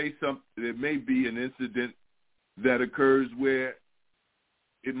 there may be an incident that occurs where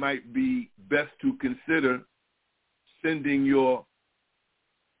it might be best to consider sending your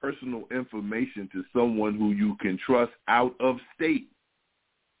personal information to someone who you can trust out of state.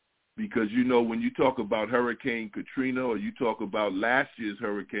 Because, when you talk about Hurricane Katrina, or you talk about last year's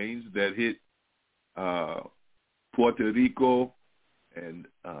hurricanes that hit Puerto Rico and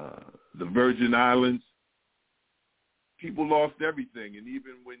the Virgin Islands, people lost everything. And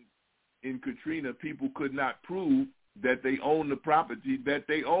even when in Katrina, people could not prove that they own the property that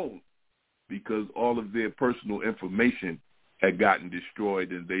they own because all of their personal information had gotten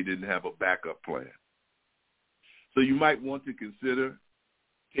destroyed and they didn't have a backup plan. So you might want to consider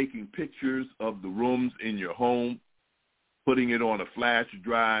taking pictures of the rooms in your home, putting it on a flash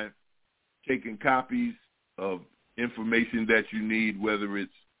drive, taking copies of information that you need, whether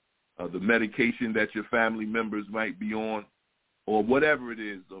it's the medication that your family members might be on, or whatever it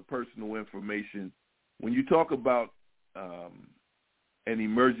is, or personal information, when you talk about an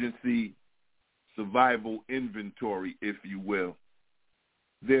emergency survival inventory, if you will,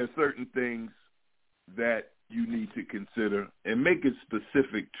 there are certain things that you need to consider and make it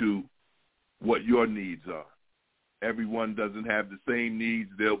specific to what your needs are. Everyone doesn't have the same needs.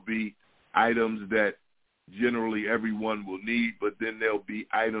 There'll be items that generally everyone will need, but then there'll be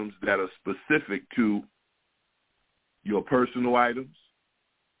items that are specific to your personal items.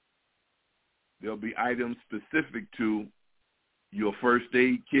 There'll be items specific to your first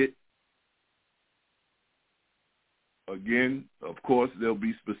aid kit. Again, of course, there'll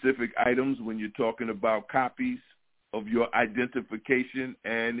be specific items when you're talking about copies of your identification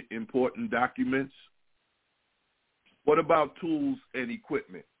and important documents. What about tools and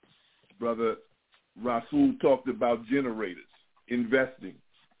equipment? Brother Rasul talked about generators, investing.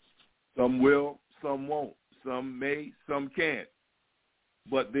 Some will, some won't. Some may, some can't.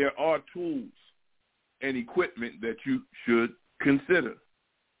 But there are tools and equipment that you should consider.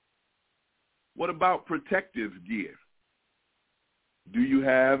 What about protective gear? Do you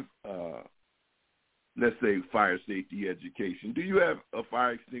have, let's say, fire safety education? Do you have a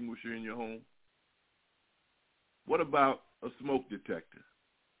fire extinguisher in your home? What about a smoke detector?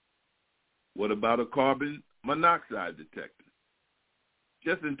 What about a carbon monoxide detector?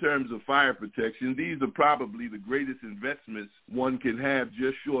 Just in terms of fire protection, these are probably the greatest investments one can have,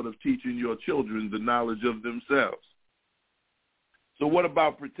 just short of teaching your children the knowledge of themselves. So what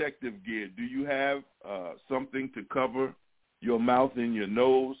about protective gear? Do you have something to cover your mouth and your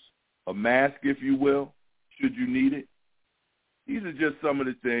nose, a mask, if you will, should you need it? These are just some of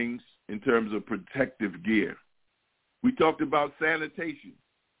the things in terms of protective gear. We talked about sanitation.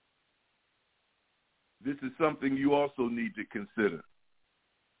 This is something you also need to consider,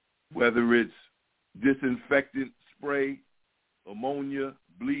 whether it's disinfectant spray, ammonia,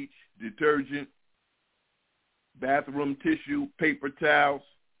 bleach, detergent, bathroom tissue, paper towels.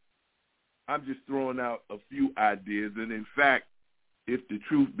 I'm just throwing out a few ideas. And in fact, if the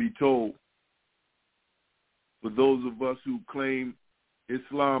truth be told, for those of us who claim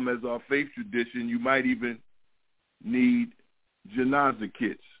Islam as our faith tradition, you might even need janazah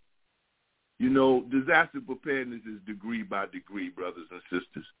kits. You know, disaster preparedness is degree by degree, brothers and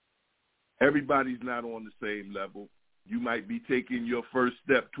sisters. Everybody's not on the same level. You might be taking your first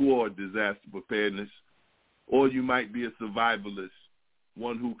step toward disaster preparedness, or you might be a survivalist,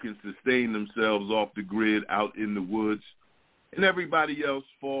 one who can sustain themselves off the grid out in the woods, and everybody else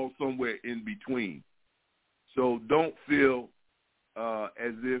falls somewhere in between. So don't feel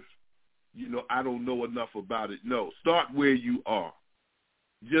as if, you know, I don't know enough about it. No, start where you are.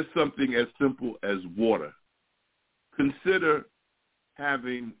 Just something as simple as water. Consider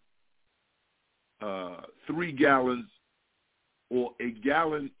having 3 gallons or a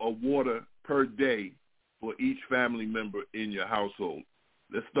gallon of water per day for each family member in your household.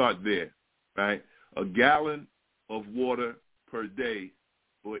 Let's start there, right? A gallon of water per day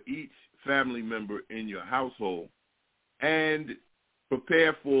for each family member in your household, and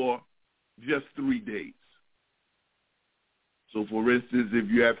prepare for just 3 days. So, for instance, if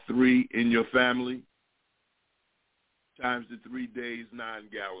you have 3 in your family, times the 3 days, 9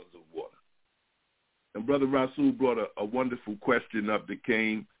 gallons of water. And Brother Rasul brought a wonderful question up that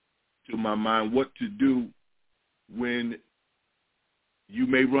came to my mind: what to do when you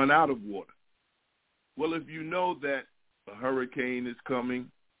may run out of water. Well, if you know that a hurricane is coming,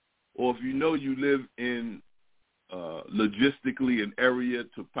 or if you know you live in logistically an area,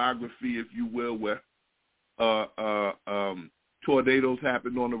 topography, if you will, where tornadoes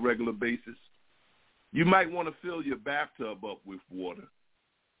happen on a regular basis, you might want to fill your bathtub up with water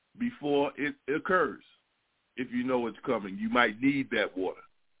before it occurs. If you know it's coming, you might need that water,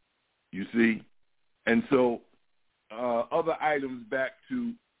 you see. And so other items back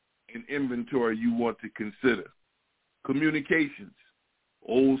to an inventory you want to consider. Communications,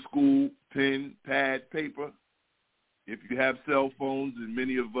 old school, pen, pad, paper. If you have cell phones, and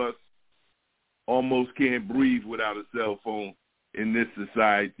many of us almost can't breathe without a cell phone in this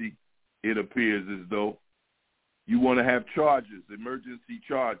society, it appears as though. You want to have chargers, emergency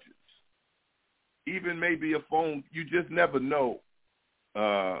chargers. Even maybe a phone. You just never know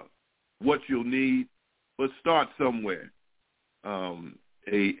what you'll need, but start somewhere.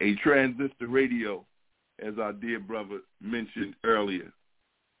 A transistor radio, as our dear brother mentioned earlier.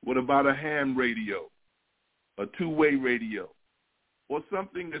 What about a ham radio, a two-way radio, or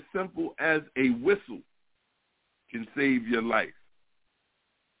something as simple as a whistle can save your life?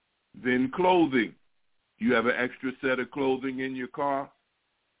 Then clothing. You have an extra set of clothing in your car,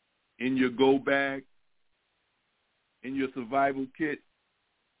 in your go bag. in your survival kit,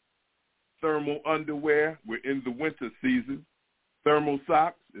 thermal underwear. We're in the winter season. Thermal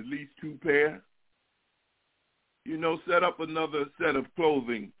socks, at least 2 pair. You know, set up another set of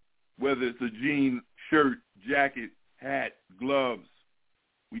clothing, whether it's a jean, shirt, jacket, hat, gloves.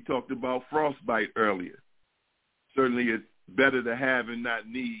 We talked about frostbite earlier. Certainly it's better to have and not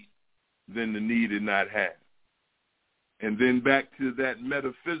need than to need and not have. And then back to that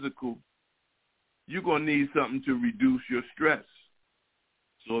metaphysical, you're going to need something to reduce your stress.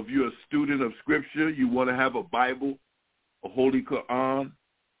 So if you're a student of Scripture, you want to have a Bible, a Holy Quran,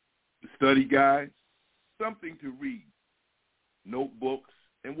 a study guide, something to read, notebooks.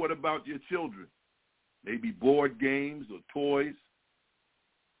 And what about your children? Maybe board games or toys,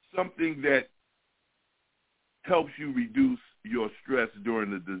 something that helps you reduce your stress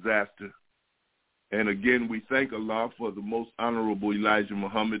during the disaster. And again, we thank Allah for the Most Honorable Elijah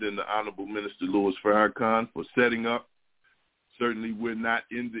Muhammad and the Honorable Minister Louis Farrakhan for setting up. Certainly we're not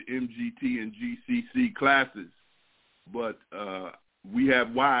in the MGT and GCC classes, but we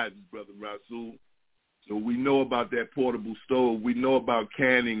have wives, Brother Rasul, so we know about that portable stove. We know about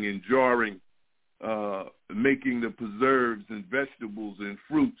canning and jarring, making the preserves and vegetables and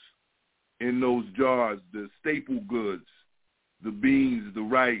fruits in those jars, the staple goods, the beans, the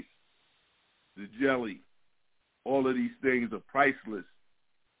rice, the jelly. All of these things are priceless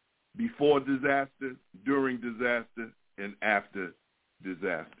before disaster, during disaster, and after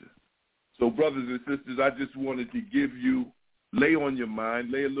disaster. So, brothers and sisters, I just wanted to give you, lay on your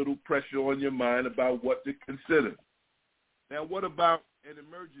mind, lay a little pressure on your mind about what to consider. Now, what about an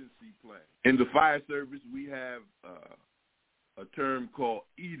emergency plan? In the fire service, we have a term called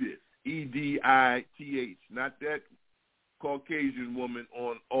EDITH, E-D-I-T-H, not that Caucasian woman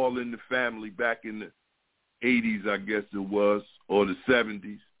on All in the Family back in the 80s, I guess it was, or the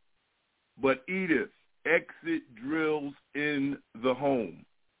 70s. But EDITH, exit drills in the home.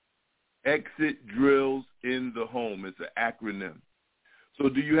 Exit drills in the home. It's an acronym. So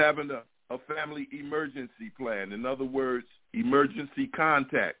do you have a family emergency plan? In other words, emergency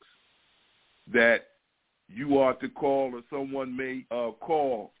contacts that you are to call or someone may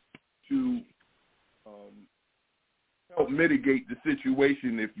call to help mitigate the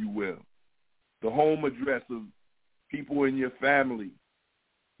situation, if you will. The home address of people in your family,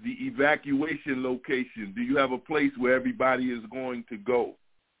 the evacuation location. Do you have a place where everybody is going to go?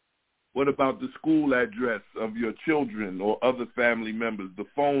 What about the school address of your children or other family members, the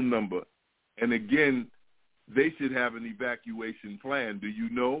phone number? And again, they should have an evacuation plan. Do you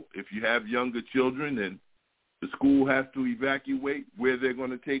know if you have younger children and the school has to evacuate where they're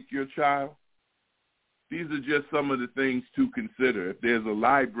going to take your child? These are just some of the things to consider. If there's a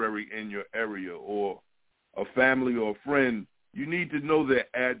library in your area or a family or a friend, you need to know their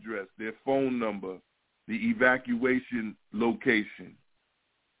address, their phone number, the evacuation location.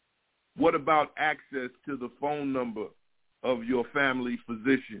 What about access to the phone number of your family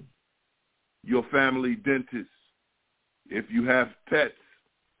physician, your family dentist? If you have pets,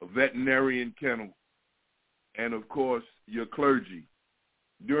 a veterinarian kennel, and, of course, your clergy.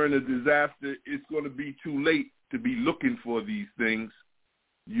 During a disaster, it's going to be too late to be looking for these things.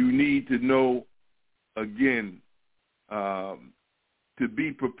 You need to know, again, to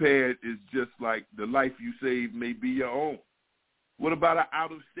be prepared is just like the life you save may be your own. What about an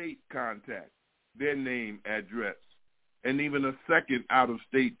out-of-state contact, their name, address, and even a second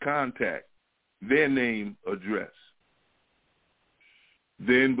out-of-state contact, their name, address?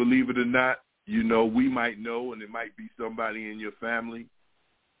 Then, believe it or not, you know, we might know, and it might be somebody in your family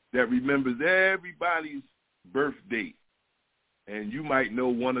that remembers everybody's birth date. And you might know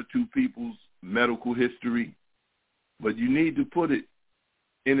one or two people's medical history, but you need to put it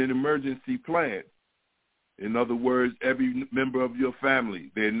in an emergency plan. In other words, every member of your family,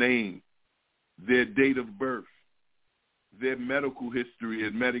 their name, their date of birth, their medical history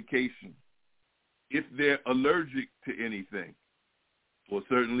and medication, if they're allergic to anything, or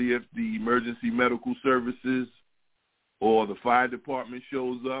certainly if the emergency medical services or the fire department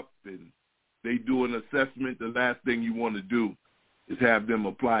shows up and they do an assessment, the last thing you want to do is have them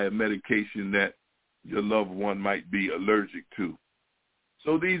apply a medication that your loved one might be allergic to.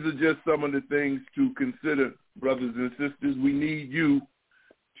 So these are just some of the things to consider, brothers and sisters. We need you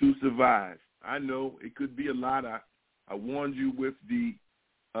to survive. I know it could be a lot. I warned you with the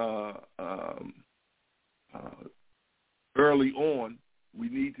early on. We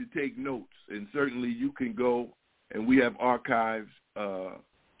need to take notes, and certainly you can go, and we have archives,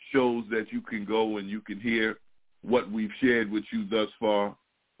 shows that you can go and you can hear what we've shared with you thus far.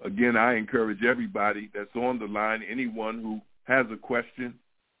 Again, I encourage everybody that's on the line, anyone who has a question,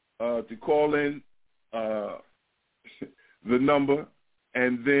 to call in the number,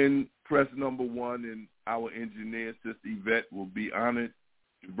 and then press number 1, and our engineer, Sister Yvette, will be honored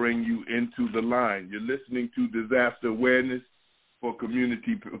to bring you into the line. You're listening to Disaster Awareness for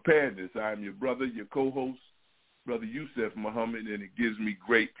Community Preparedness. I'm your brother, your co-host, Brother Yusef Muhammad, and it gives me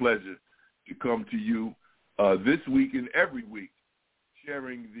great pleasure to come to you this week and every week,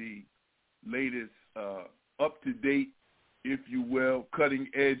 sharing the latest up-to-date, if you will,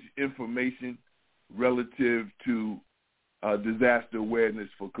 cutting-edge information relative to disaster awareness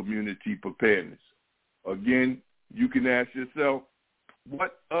for community preparedness. Again, you can ask yourself,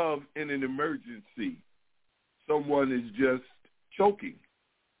 what of in an emergency someone is just choking?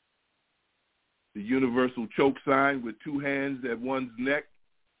 The universal choke sign with 2 hands at one's neck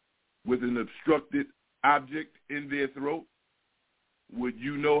with an obstructed object in their throat. Would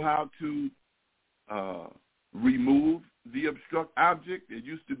you know how to remove the obstruct object? It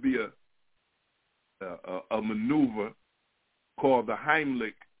used to be a maneuver called the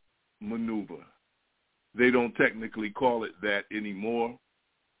Heimlich maneuver. They don't technically call it that anymore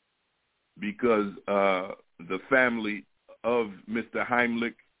because the family of Mr.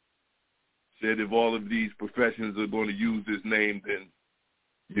 Heimlich said if all of these professions are going to use this name, then,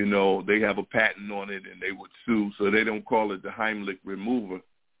 you know, they have a patent on it and they would sue, so they don't call it the Heimlich remover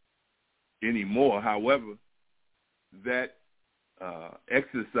anymore. However, that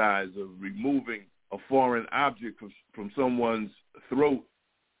exercise of removing a foreign object from someone's throat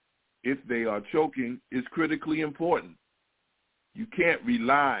if they are choking is critically important. You can't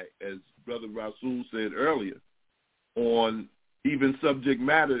rely, as Brother Rasul said earlier, on even subject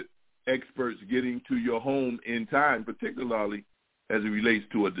matter experts getting to your home in time, particularly as it relates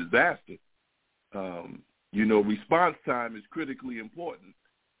to a disaster. Response time is critically important.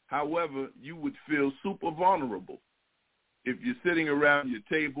 However, you would feel super vulnerable if you're sitting around your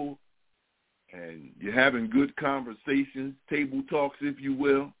table and you're having good conversations, table talks, if you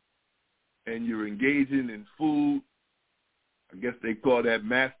will, and you're engaging in food. I guess they call that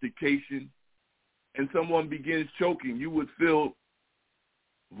mastication. And someone begins choking, you would feel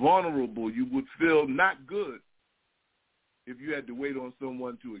vulnerable. You would feel not good if you had to wait on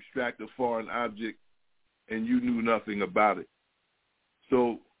someone to extract a foreign object and you knew nothing about it.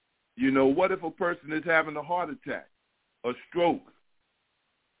 So, what if a person is having a heart attack, a stroke?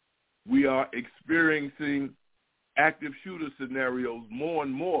 We are experiencing active shooter scenarios more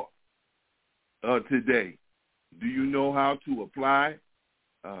and more today. Do you know how to apply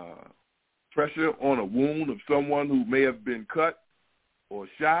pressure on a wound of someone who may have been cut or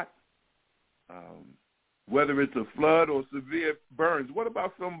shot, whether it's a flood or severe burns? What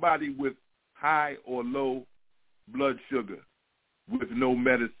about somebody with high or low blood sugar with no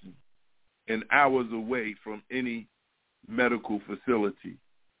medicine and hours away from any medical facility?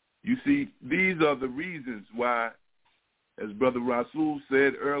 You see, these are the reasons why, as Brother Rasul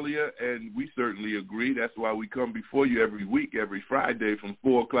said earlier, and we certainly agree, that's why we come before you every week, every Friday from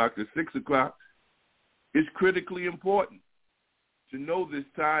 4 o'clock to 6 o'clock. It's critically important to know this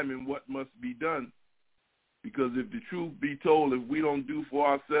time and what must be done, because if the truth be told, if we don't do for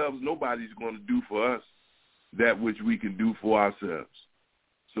ourselves, nobody's going to do for us that which we can do for ourselves.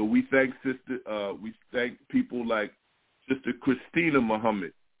 So we thank people like Sister Christina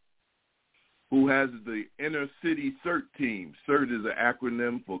Muhammad, who has the Inner City CERT team. CERT is an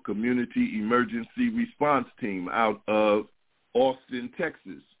acronym for Community Emergency Response Team out of Austin,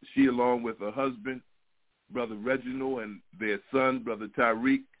 Texas. She, along with her husband, Brother Reginald, and their son, Brother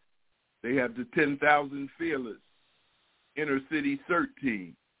Tariq, they have the 10,000 Fearless Inner City CERT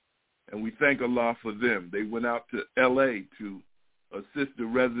team, and we thank Allah for them. They went out to L.A. to assist the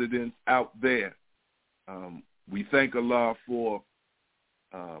residents out there. We thank Allah for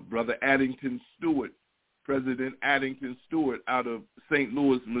Brother Addington Stewart, President Addington Stewart out of St.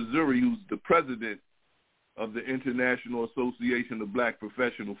 Louis, Missouri, who's the president of the International Association of Black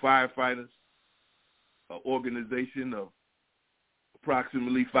Professional Firefighters, an organization of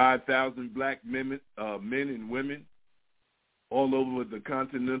approximately 5,000 black men and women all over the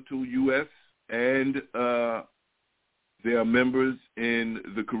continental U.S., and they are members in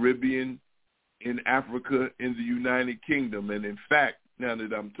the Caribbean, in Africa, in the United Kingdom, and in fact, now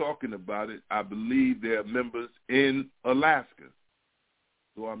that I'm talking about it, I believe there are members in Alaska.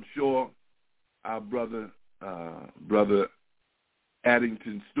 So I'm sure our brother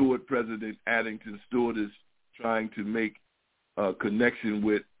Addington Stewart, President Addington Stewart, is trying to make a connection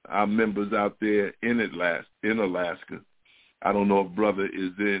with our members out there in Alaska. I don't know if brother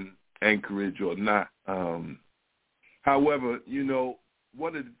is in Anchorage or not. However,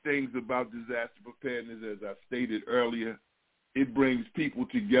 one of the things about disaster preparedness, as I stated earlier, it brings people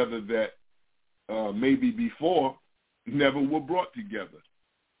together that maybe before never were brought together.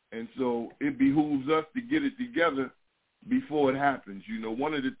 And so it behooves us to get it together before it happens. You know,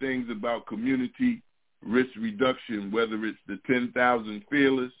 one of the things about community risk reduction, whether it's the 10,000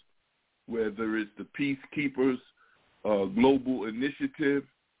 Fearless, whether it's the Peacekeepers Global Initiative,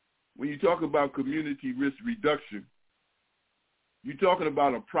 when you talk about community risk reduction, you're talking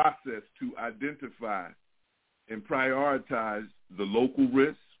about a process to identify and prioritize the local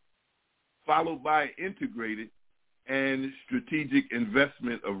risks, followed by integrated and strategic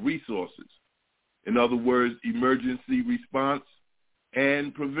investment of resources. In other words, emergency response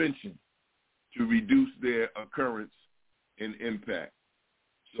and prevention to reduce their occurrence and impact.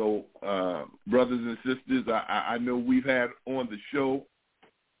 So, brothers and sisters, I know we've had on the show,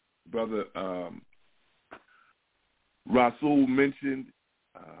 Brother Rasul mentioned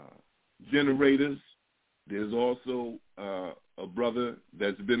generators. There's also a brother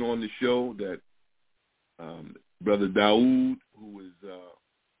that's been on the show, that Brother Daoud, who is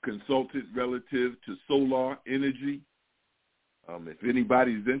consultant relative to solar energy. If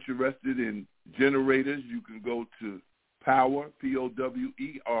anybody's interested in generators, you can go to Power,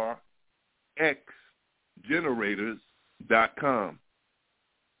 POWERX, generators.com.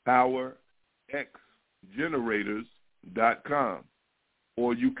 PowerXgenerators.com.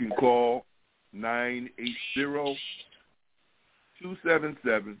 Or you can call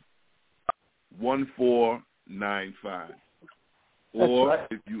 980-277-1495. Or right.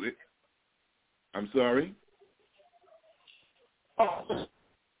 If you, I'm sorry?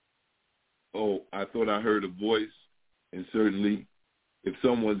 Oh, I thought I heard a voice, and certainly if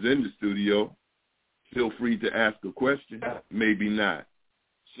someone's in the studio, feel free to ask a question, maybe not.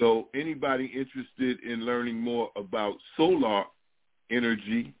 So anybody interested in learning more about solar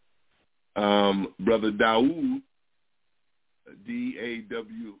energy, Brother Daoud,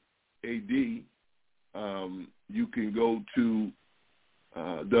 D-A-W-A-D, you can go to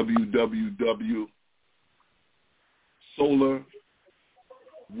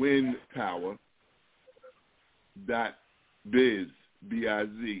www.solarwindpower.biz,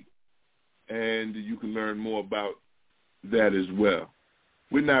 B-I-Z, and you can learn more about that as well.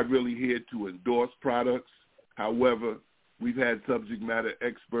 We're not really here to endorse products. However, we've had subject matter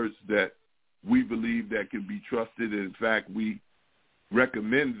experts that we believe that can be trusted. And in fact, we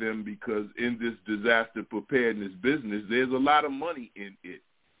recommend them because in this disaster preparedness business, there's a lot of money in it.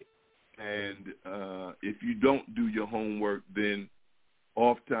 And if you don't do your homework, then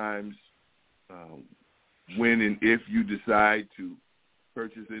oftentimes when and if you decide to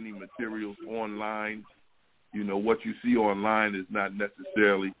purchase any materials online, you know, what you see online is not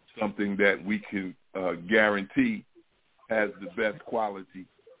necessarily something that we can guarantee has the best quality.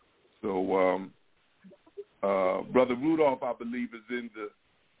 So, Brother Rudolph, I believe, is in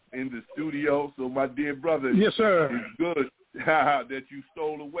the studio. So, my dear brother, yes, sir. It's good that you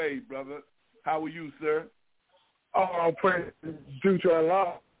stole away, brother. How are you, sir? Oh, praise due to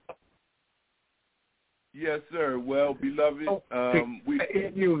Allah. Yes, sir. Well, beloved,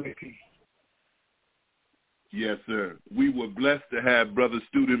 unity. Yes, sir. We were blessed to have Brother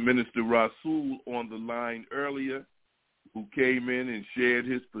Student Minister Rasul on the line earlier, who came in and shared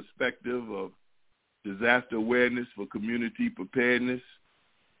his perspective of disaster awareness for community preparedness.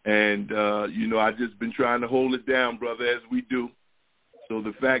 And, you know, I've just been trying to hold it down, brother, as we do. So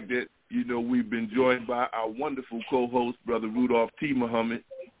the fact that, you know, we've been joined by our wonderful co-host, Brother Rudolph T. Muhammad,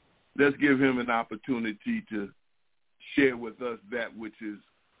 let's give him an opportunity to share with us that which has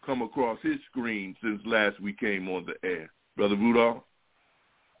come across his screen since last we came on the air. Brother Rudolph?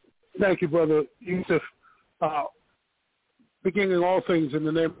 Thank you, Brother Yusef. Beginning all things in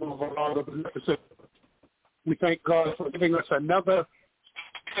the name of Allah, the Beneficent, we thank God for giving us another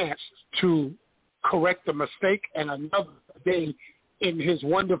chance to correct a mistake and another day in his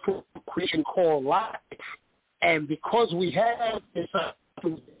wonderful creation called life. And because we have this,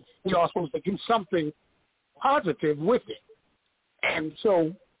 we are supposed to do something positive with it. And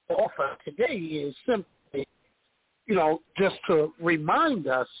so the offer today is simply, you know, just to remind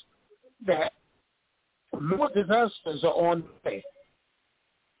us that more disasters are on the way.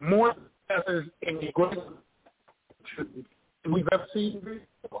 More disasters in the greater than we've ever seen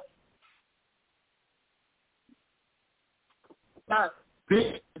before. Not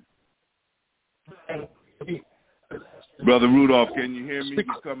big. Brother Rudolph, can you hear me?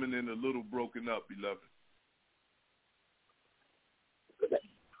 You're coming in a little broken up, beloved.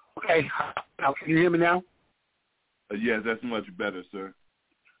 Okay. Now, can you hear me now? Yes, that's much better, sir.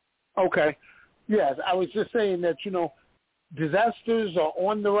 Okay. Yes, I was just saying that, you know, disasters are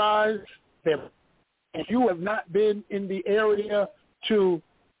on the rise. If you have not been in the area to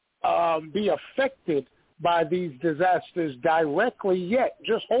be affected by these disasters directly yet.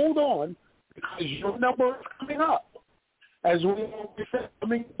 Just hold on, because your number is coming up. As we always say,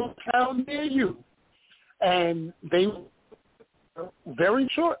 coming to a town near you. And they very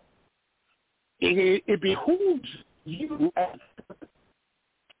short. It behooves you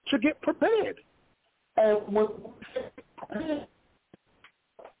to get prepared. And when we say prepared,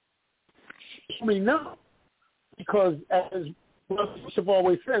 we know, because as Yusef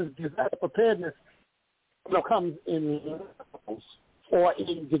always says, disaster preparedness comes in levels or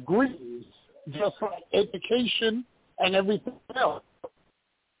in degrees, just like education and everything else.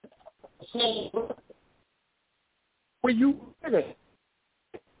 So when you get it,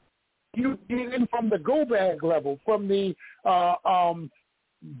 you get in from the go bag level, from the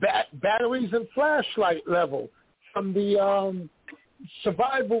batteries and flashlight level, from the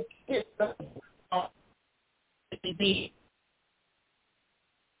survival kit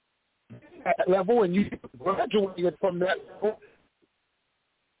level, and you graduated from that level.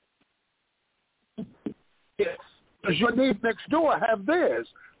 Yes, because your neighbor next door have theirs.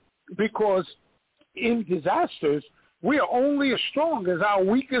 Because in disasters, we are only as strong as our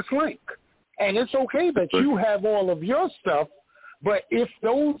weakest link. And it's okay that you have all of your stuff, but if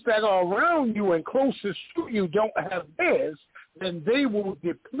those that are around you and closest to you don't have theirs, then they will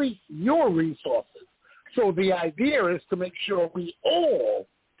deplete your resources. So the idea is to make sure we all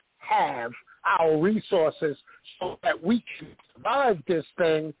have our resources so that we can survive this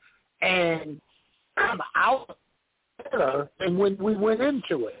thing and come out better than when we went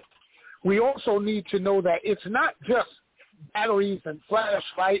into it. We also need to know that it's not just batteries and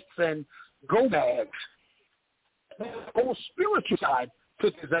flashlights and go bags. There's a whole spiritual side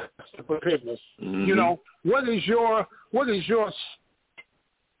to disaster preparedness. Mm-hmm. You know, what is your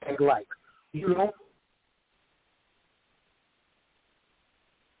like? You know,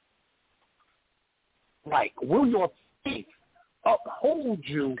 like, will your faith uphold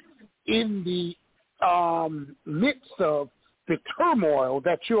you in the midst of the turmoil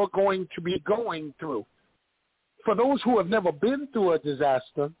that you're going to be going through? For those who have never been through a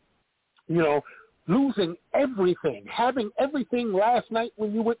disaster, you know, losing everything, having everything last night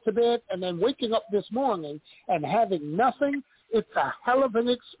when you went to bed, and then waking up this morning and having nothing, it's a hell of an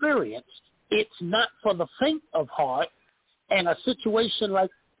experience. It's not for the faint of heart, and a situation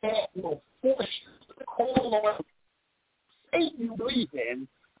like that will force you to call on faith you believe in,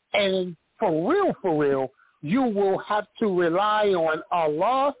 and for real, you will have to rely on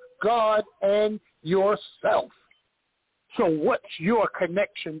Allah, God, and yourself. So what's your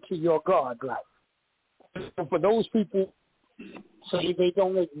connection to your God like? So for those people say they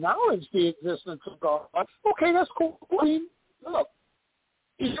don't acknowledge the existence of God, okay, that's cool. I mean, look,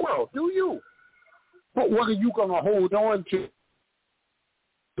 well, do you? But what are you going to hold on to?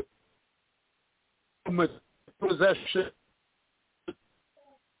 Possession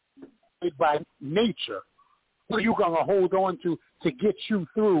by nature. What are you going to hold on to get you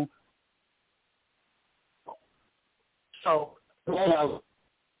through? So, the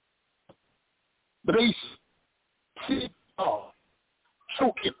base,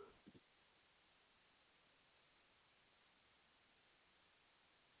 choke it.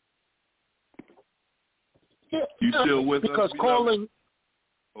 You still with because us? Because calling.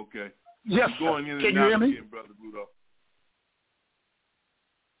 Okay. Yes. You're going in Can and you out hear me? again, Brother Rudolph.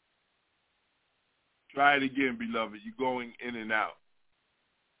 Try it again, beloved. You're going in and out.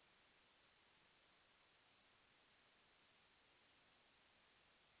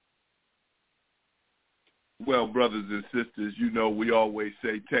 Well, brothers and sisters, you know we always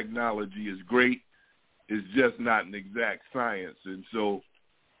say technology is great. It's just not an exact science. And so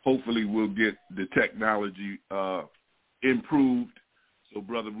hopefully we'll get the technology improved so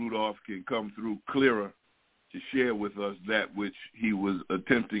Brother Rudolph can come through clearer to share with us that which he was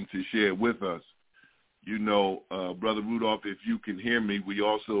attempting to share with us. You know, Brother Rudolph, if you can hear me, we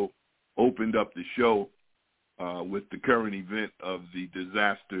also opened up the show with the current event of the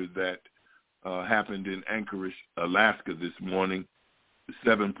disaster that happened in Anchorage, Alaska this morning, the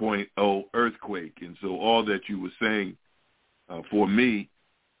 7.0 earthquake. And so all that you were saying for me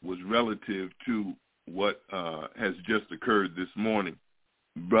was relative to what has just occurred this morning.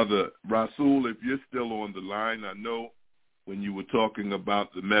 Brother Rasul, if you're still on the line, I know when you were talking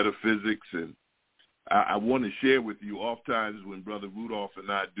about the metaphysics, and I want to share with you, oftentimes when Brother Rudolph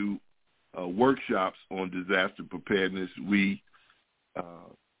and I do workshops on disaster preparedness, we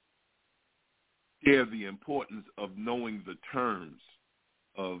share the importance of knowing the terms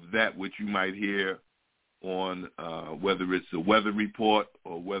of that which you might hear on whether it's a weather report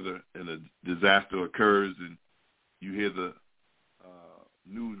or whether a disaster occurs and you hear the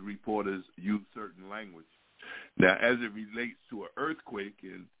news reporters use certain language. Now, as it relates to an earthquake,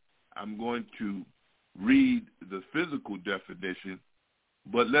 and I'm going to read the physical definition,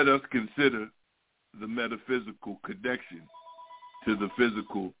 but let us consider the metaphysical connection to the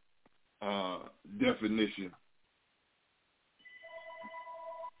physical definition.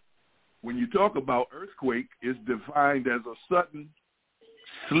 When you talk about earthquake, it's defined as a sudden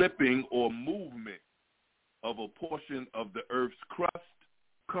slipping or movement of a portion of the earth's crust,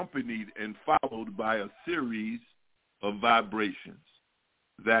 accompanied and followed by a series of vibrations.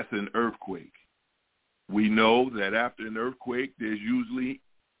 That's an earthquake. We know that after an earthquake, there's usually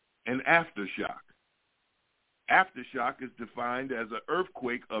an aftershock. Aftershock is defined as an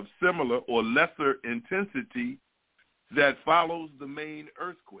earthquake of similar or lesser intensity that follows the main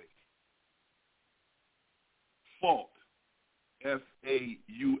earthquake. Fault,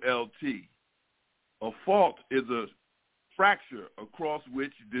 F-A-U-L-T. A fault is a fracture across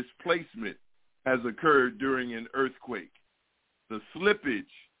which displacement has occurred during an earthquake. The slippage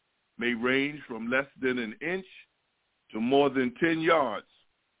may range from less than an inch to more than 10 yards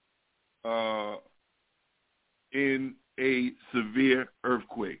in a severe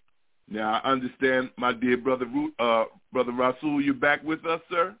earthquake. Now, I understand, my dear brother Rasul, you're back with us,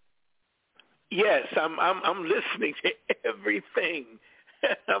 sir? Yes, I'm listening to everything.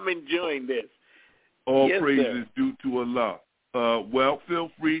 I'm enjoying this. All yes, praises sir. due to Allah. Well,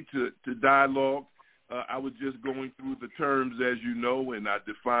 feel free to dialogue. I was just going through the terms, as you know, and I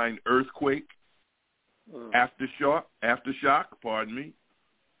defined earthquake, aftershock, pardon.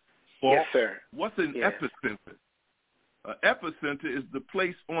 Fault. Yes, sir. What's an epicenter? An epicenter is the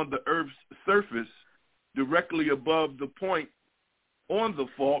place on the Earth's surface directly above the point on the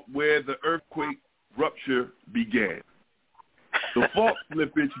fault where the earthquake rupture began. The fault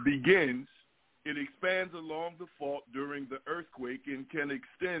slippage begins. It expands along the fault during the earthquake and can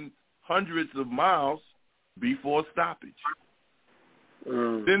extend hundreds of miles before stoppage.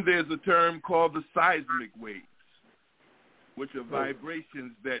 Then there's a term called the seismic waves, which are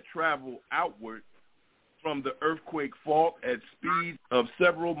vibrations that travel outward from the earthquake fault at speeds of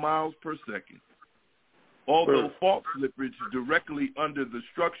several miles per second. Although fault slippage directly under the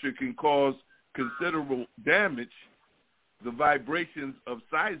structure can cause considerable damage, the vibrations of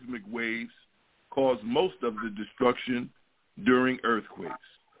seismic waves cause most of the destruction during earthquakes.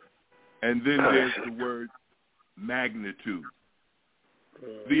 And then there's the word magnitude.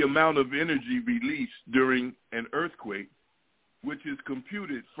 The amount of energy released during an earthquake, which is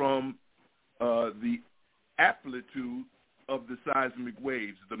computed from the amplitude of the seismic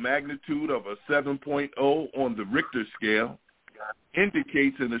waves. The magnitude of a 7.0 on the Richter scale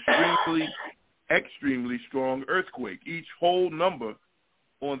indicates an extremely strong earthquake. Each whole number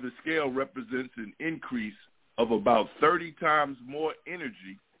on the scale represents an increase of about 30 times more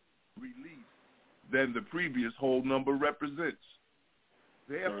energy released than the previous whole number represents.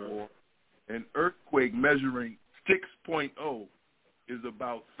 Therefore, an earthquake measuring 6.0 is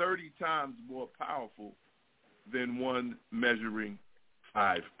about 30 times more powerful than one measuring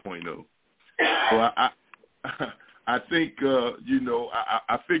 5.0. So I think,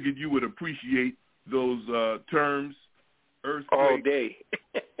 I figured you would appreciate those terms, earthquake, all day.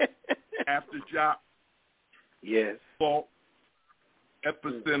 aftershock, yes, fault,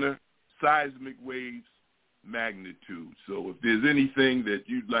 epicenter, seismic waves, magnitude. So if there's anything that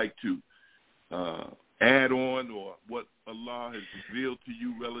you'd like to add on, or what Allah has revealed to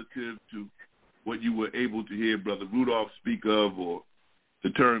you relative to what you were able to hear Brother Rudolph speak of, or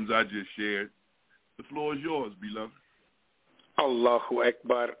the terms I just shared, the floor is yours, beloved. Allahu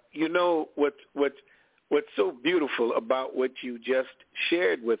Akbar. You know what's so beautiful about what you just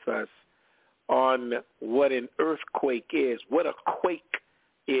shared with us on what an earthquake is, what a quake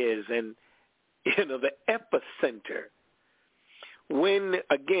is, and the epicenter. When,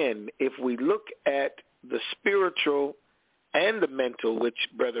 again, if we look at the spiritual and the mental, which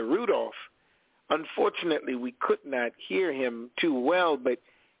Brother Rudolph, unfortunately we could not hear him too well, but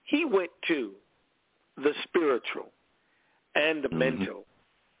he went to the spiritual and the mental.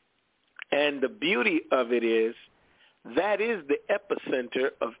 And the beauty of it is that is the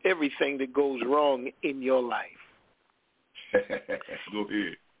epicenter of everything that goes wrong in your life. Go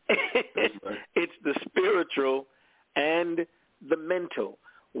ahead. It's the spiritual and the mental.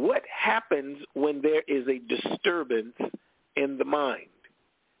 What happens when there is a disturbance in the mind?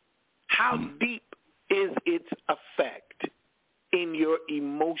 How deep is its effect in your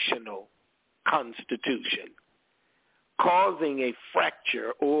emotional constitution, causing a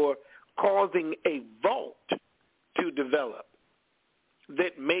fracture or causing a vault to develop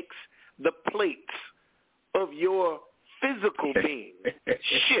that makes the plates of your physical being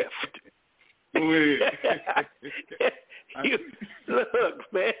shift.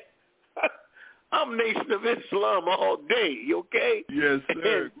 Look, man, I'm Nation of Islam all day, okay? Yes,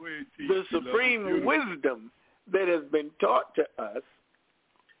 sir. The supreme wisdom that has been taught to us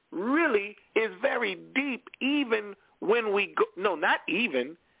really is very deep, even when we go, no, not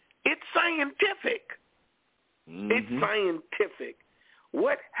even, it's scientific. Mm-hmm. It's scientific.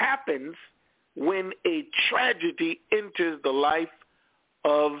 What happens when a tragedy enters the life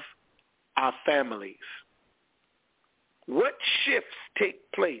of our families? What shifts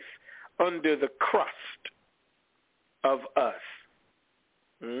take place under the crust of us?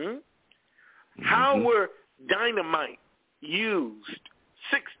 Mm-hmm. How were dynamite used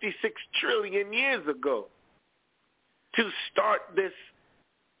 66 trillion years ago to start this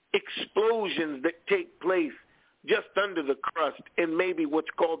explosions that take place just under the crust in maybe what's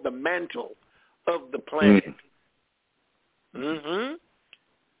called the mantle of the planet?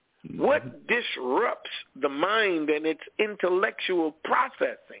 What disrupts the mind and its intellectual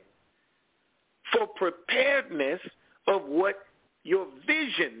processing for preparedness of what your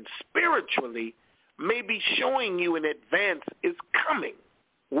vision spiritually may be showing you in advance is coming?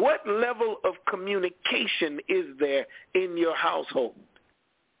 What level of communication is there in your household?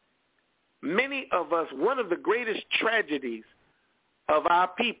 Many of us, one of the greatest tragedies of our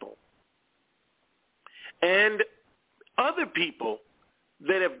people and other people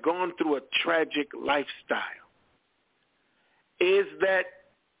that have gone through a tragic lifestyle is that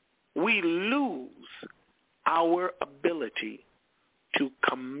we lose our ability to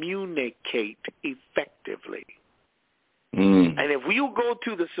communicate effectively. And if you go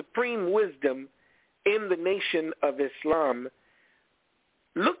to the supreme wisdom in the Nation of Islam,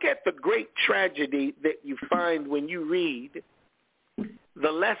 look at the great tragedy that you find when you read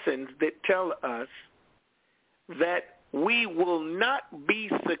the lessons that tell us that we will not be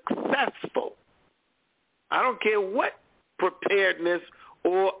successful. I don't care what preparedness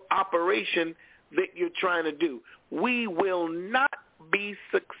or operation that you're trying to do. We will not be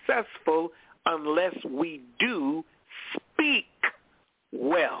successful unless we do speak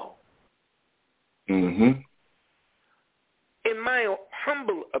well. In my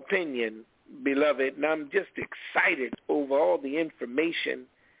humble opinion, beloved, and I'm just excited over all the information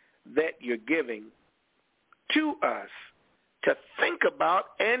that you're giving to us to think about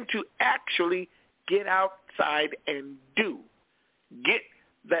and to actually get outside and do. Get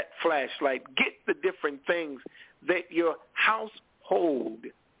that flashlight. Get the different things that your household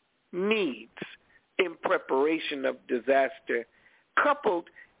needs in preparation of disaster, coupled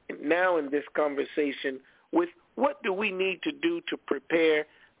now in this conversation with what do we need to do to prepare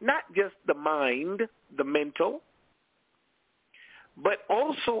not just the mind, the mental, but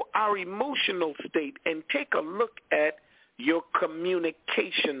also our emotional state, and take a look at your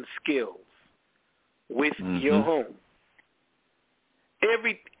communication skills with your home.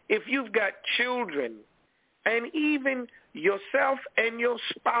 If you've got children and even yourself and your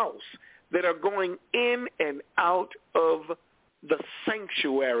spouse that are going in and out of the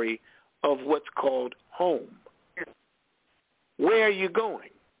sanctuary of what's called home, where are you going?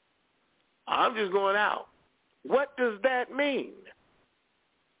 I'm just going out. What does that mean?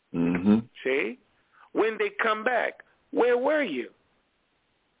 See? When they come back, where were you?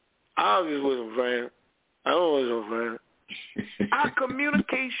 I was just with a friend. I was with a friend. Our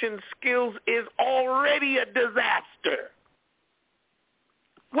communication skills is already a disaster.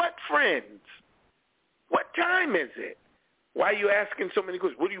 What friends? What time is it? Why are you asking so many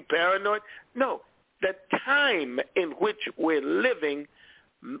questions? What, are you paranoid? No. The time in which we're living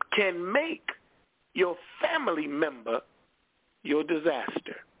can make your family member your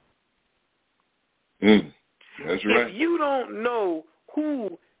disaster. That's right. If you don't know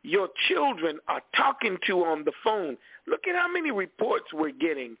who your children are talking to on the phone, look at how many reports we're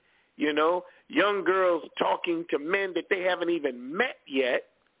getting, you know, young girls talking to men that they haven't even met yet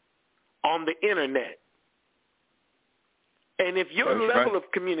on the internet. And if your level of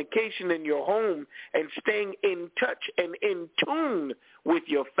communication in your home and staying in touch and in tune with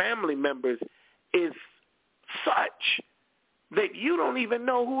your family members is such that you don't even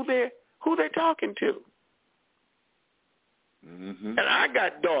know who they're talking to. And I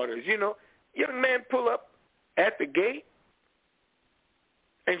got daughters, you know. Young man pull up at the gate,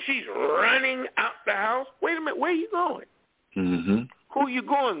 and she's running out the house. Wait a minute, where are you going? Who are you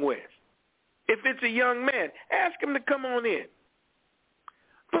going with? If it's a young man, ask him to come on in.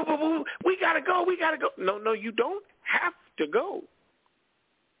 We got to go. No, you don't have to go.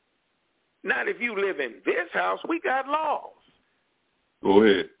 Not if you live in this house. We got laws. Go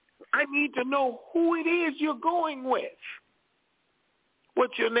ahead. I need to know who it is you're going with.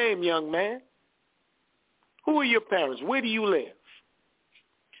 What's your name, young man? Who are your parents? Where do you live?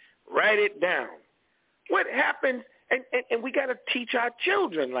 Write it down. What happens, and we got to teach our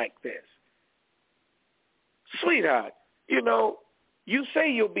children like this. Sweetheart, you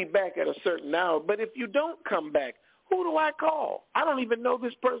say you'll be back at a certain hour, but if you don't come back, who do I call? I don't even know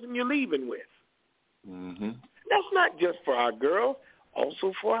this person you're leaving with. Mm-hmm. That's not just for our girls,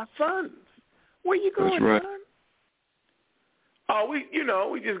 also for our sons. Where you going, That's right. son? Oh,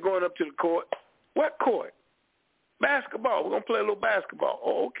 we just going up to the court. What court? Basketball. We're going to play a little basketball.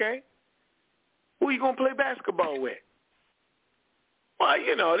 Oh, okay. Who you going to play basketball with? Well,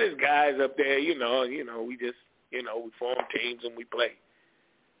 there's guys up there, we just, we form teams and we play.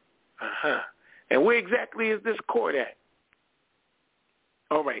 Uh-huh. And where exactly is this court at?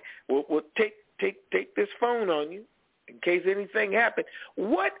 All right. We'll take this phone on you in case anything happens.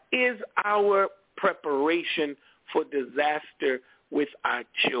 What is our preparation for disaster with our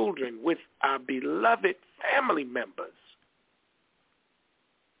children, with our beloved family members?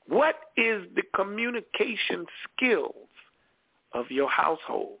 What is the communication skills of your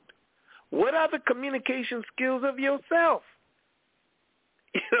household? What are the communication skills of yourself?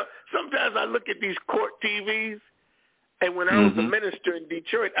 Sometimes I look at these court TVs, and when I was a minister in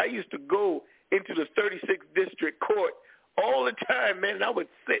Detroit, I used to go into the 36th District Court all the time, man. I would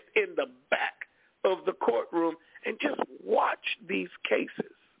sit in the back of the courtroom and just watch these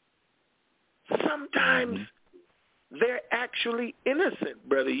cases. Sometimes they're actually innocent,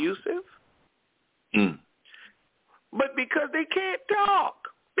 Brother Yusef. But because they can't talk,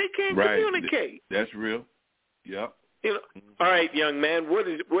 they can't communicate. That's real. Yep. All right, young man, what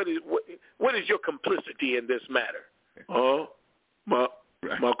is your complicity in this matter? Oh, my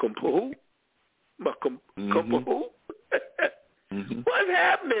who? Who? What's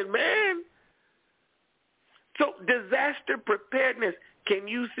happening, man? So disaster preparedness, can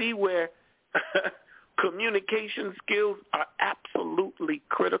you see where communication skills are absolutely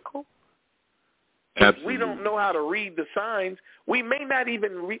critical? Absolutely. If we don't know how to read the signs, we may not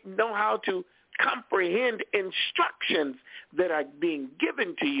even know how to comprehend instructions that are being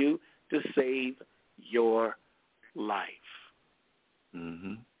given to you to save your life.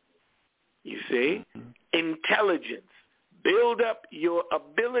 You see? Intelligence. Build up your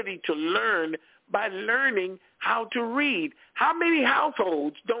ability to learn by learning how to read. How many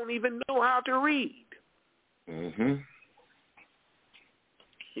households don't even know how to read?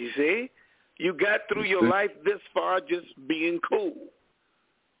 You see? You got through your life this far just being cool.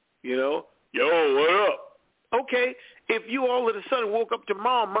 Yo, what up? Okay, if you all of a sudden woke up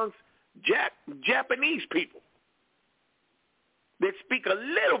tomorrow amongst Japanese people that speak a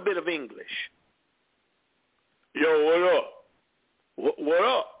little bit of English. Yo, what up? What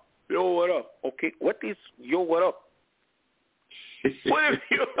up? Yo, what up? Okay, what is yo, what up? What if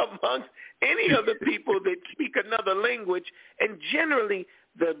you're amongst any other people that speak another language, and generally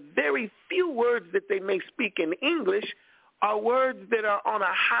the very few words that they may speak in English are words that are on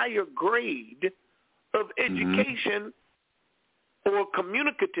a higher grade of education or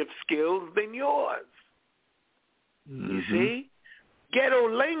communicative skills than yours. You see? Ghetto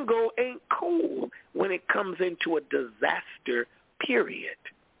lingo ain't cool when it comes into a disaster period.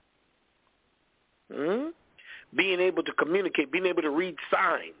 Being able to communicate, being able to read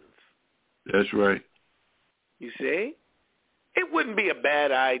signs. That's right. You see? It wouldn't be a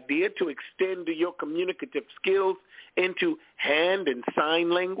bad idea to extend your communicative skills into hand and sign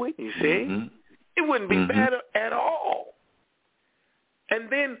language, you see? It wouldn't be bad at all. And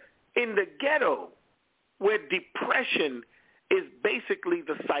then in the ghetto, where depression is basically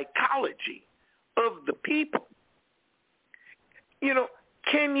the psychology of the people,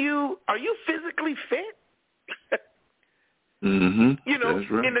 are you physically fit? That's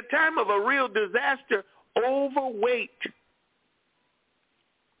right. In the time of a real disaster, overweight,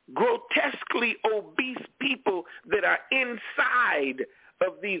 grotesquely obese people that are inside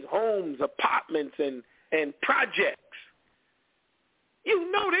of these homes, apartments, and projects,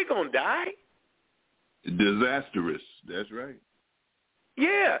 they're going to die. Disastrous. That's right.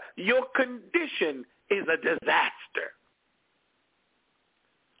 Yeah, your condition is a disaster.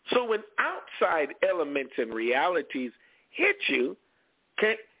 So when outside elements and realities hit you,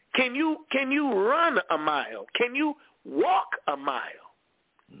 can you run a mile? Can you walk a mile?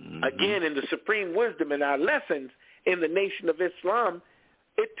 Again, in the supreme wisdom in our lessons in the Nation of Islam,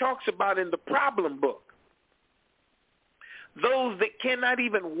 it talks about in the problem book, those that cannot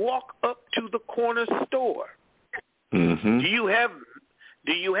even walk up to the corner store. Do you have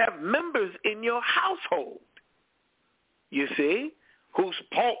members in your household, you see, whose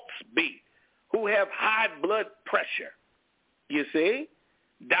pulse beat, who have high blood pressure, you see,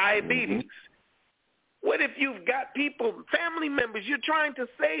 diabetes. What if you've got people, family members you're trying to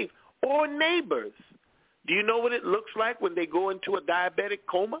save, or neighbors? Do you know what it looks like when they go into a diabetic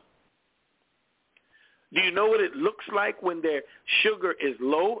coma? Do you know what it looks like when their sugar is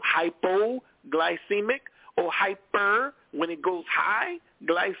low, hypoglycemic, or hyper when it goes high,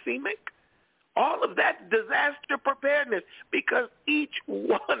 glycemic? All of that disaster preparedness, because each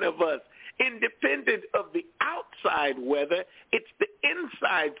one of us, independent of the outside weather, it's the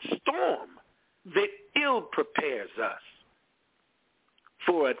inside storm that ill prepares us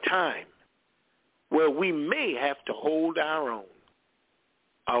for a time where we may have to hold our own.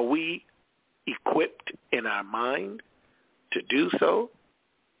 Are we equipped in our mind to do so?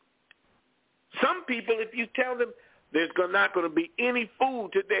 Some people, if you tell them there's not going to be any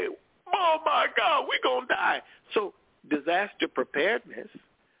food today, oh my God, we're going to die. So disaster preparedness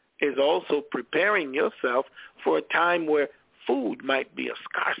is also preparing yourself for a time where food might be a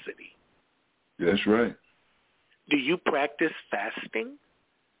scarcity. That's right. Do you practice fasting?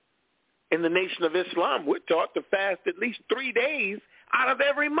 In the Nation of Islam, we're taught to fast at least 3 days out of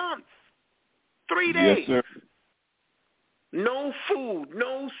every month. 3 days. Yes, sir. No food,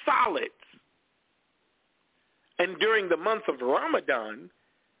 no solids. And during the month of Ramadan,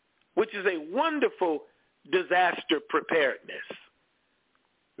 which is a wonderful disaster preparedness,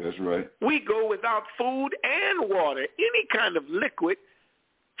 that's right, we go without food and water, any kind of liquid,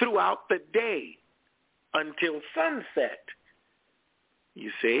 throughout the day until sunset, you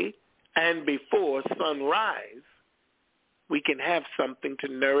see. And before sunrise, we can have something to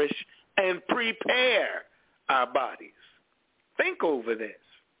nourish and prepare our bodies. Think over this.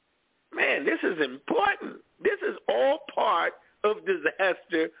 Man, this is important. This is all part of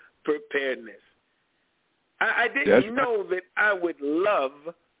disaster preparedness. I didn't know that I would love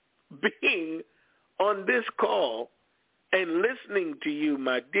being on this call and listening to you,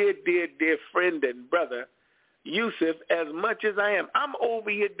 my dear, dear, dear friend and brother, Yusef, as much as I am. I'm over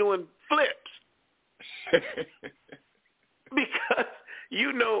here doing flips. Because,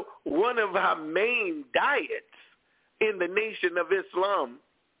 you know, one of our main diets in the Nation of Islam,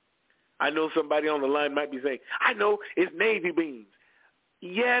 I know somebody on the line might be saying, I know, it's navy beans.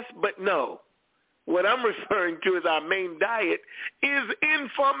 Yes, but no. What I'm referring to as our main diet is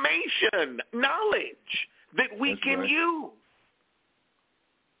information, knowledge that we can use.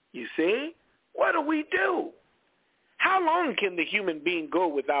 You see? What do? How long can the human being go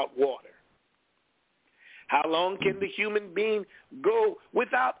without water? How long can the human being go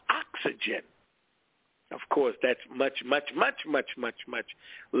without oxygen? Of course, that's much, much, much, much, much, much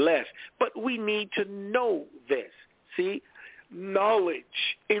less. But we need to know this. See, knowledge,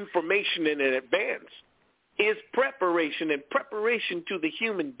 information in advance is preparation, and preparation to the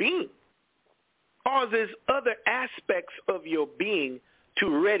human being causes other aspects of your being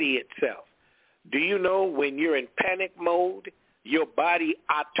to ready itself. Do you know when you're in panic mode, your body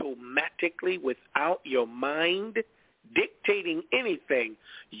automatically, without your mind dictating anything,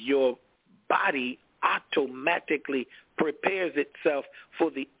 your body automatically prepares itself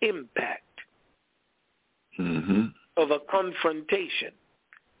for the impact of a confrontation?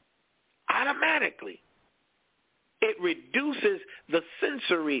 Automatically. It reduces the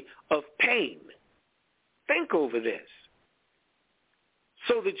sensory of pain. Think over this.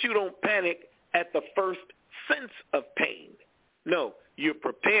 So that you don't panic at the first sense of pain. No, you're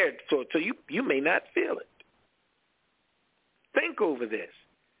prepared for it, so you may not feel it. Think over this.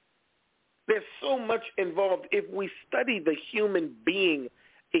 There's so much involved. If we study the human being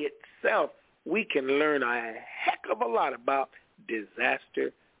itself, we can learn a heck of a lot about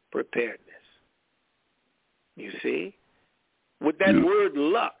disaster preparedness. You see? With that word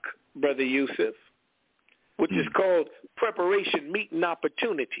luck, Brother Yusef, which is called preparation meeting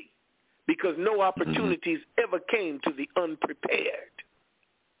opportunity, because no opportunities ever came to the unprepared.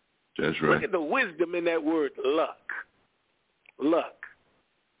 That's right. Look at the wisdom in that word, luck. Luck.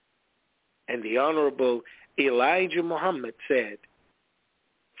 And the Honorable Elijah Muhammad said,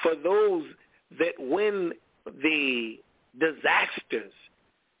 for those that when the disasters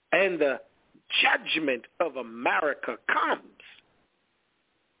and the judgment of America comes,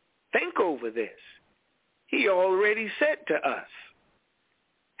 think over this. He already said to us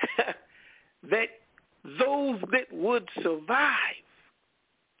that those that would survive,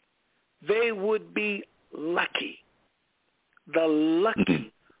 they would be lucky. The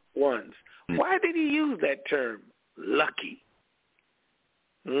lucky ones. Why did he use that term, lucky?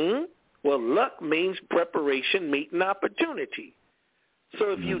 Well, luck means preparation meeting opportunity.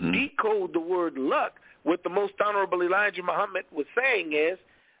 So if you decode the word luck, what the Most Honorable Elijah Muhammad was saying is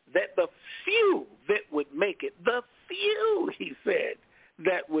that the few that would make it, the few, he said,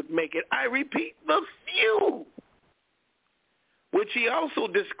 that would make it. I repeat, the few, which he also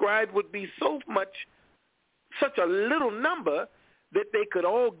described would be such a little number that they could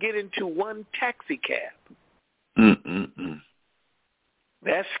all get into one taxi cab.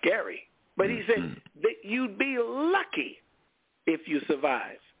 That's scary. But he said that you'd be lucky if you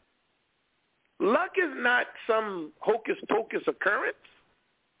survive. Luck is not some hocus-pocus occurrence.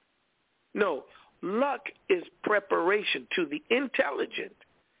 No, luck is preparation. To the intelligent,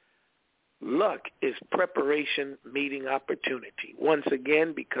 luck is preparation meeting opportunity. Once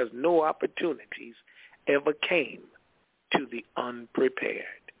again, because no opportunities ever came to the unprepared.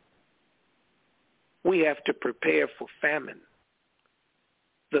 We have to prepare for famine,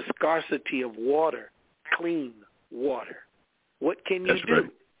 the scarcity of water, clean water. What can you do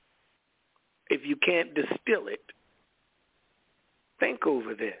if you can't distill it? Think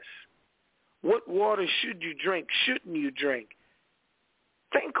over this. What water should you drink? Shouldn't you drink?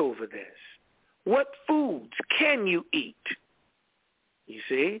 Think over this. What foods can you eat? You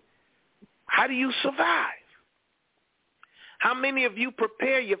see? How do you survive? How many of you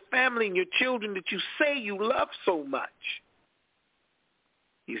prepare your family and your children that you say you love so much?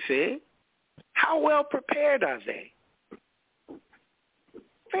 You see? How well prepared are they?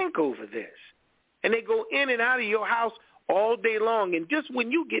 Think over this. And they go in and out of your house all day long, and just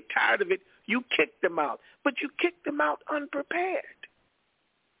when you get tired of it, you kick them out. But you kick them out unprepared.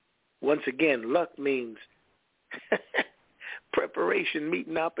 Once again, luck means preparation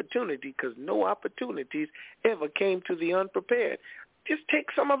meeting opportunity, because no opportunities ever came to the unprepared. Just take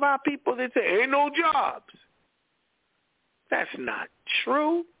some of our people that say, ain't no jobs. That's not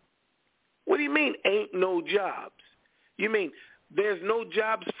true. What do you mean, ain't no jobs? You mean there's no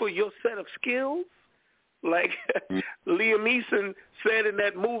jobs for your set of skills? Like Liam Neeson said in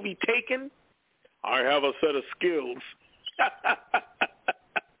that movie Taken, I have a set of skills.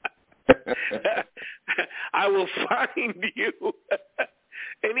 I will find you.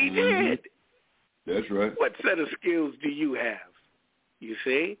 And he did. That's right. What set of skills do you have? You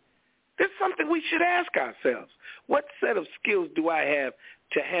see? There's something we should ask ourselves. What set of skills do I have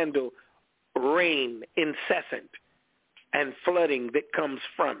to handle rain incessant and flooding that comes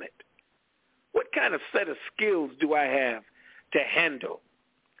from it? What kind of set of skills do I have to handle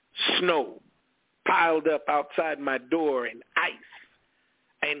snow piled up outside my door and ice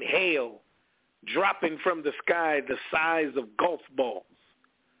and hail dropping from the sky the size of golf balls?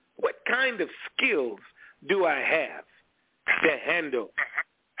 What kind of skills do I have to handle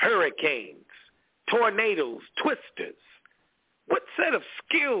hurricanes, tornadoes, twisters? What set of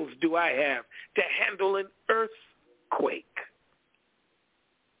skills do I have to handle an earthquake?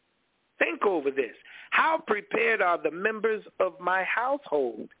 Think over this. How prepared are the members of my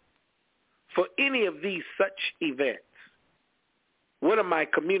household for any of these such events? What are my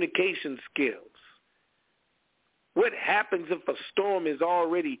communication skills? What happens if a storm is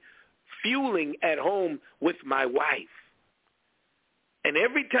already fueling at home with my wife? And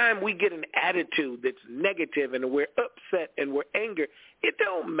every time we get an attitude that's negative and we're upset and we're angry, it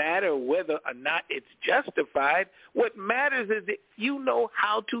don't matter whether or not it's justified. What matters is that you know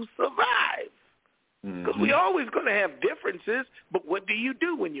how to survive. Because we're always going to have differences, but what do you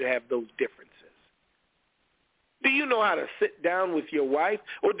do when you have those differences? Do you know how to sit down with your wife,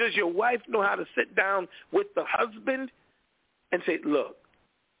 or does your wife know how to sit down with the husband and say, look,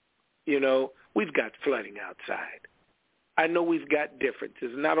 you know, we've got flooding outside. I know we've got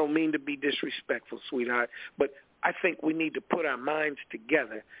differences, and I don't mean to be disrespectful, sweetheart, but I think we need to put our minds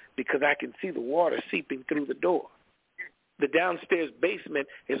together because I can see the water seeping through the door. The downstairs basement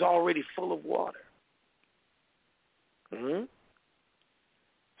is already full of water. And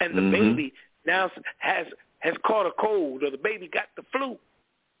the baby now has caught a cold, or the baby got the flu.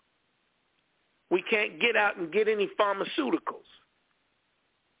 We can't get out and get any pharmaceuticals.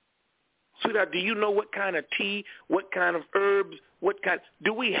 Sweetheart, do you know what kind of tea, what kind of herbs,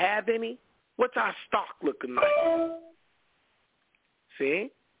 do we have any? What's our stock looking like?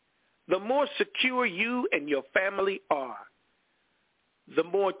 See? The more secure you and your family are, the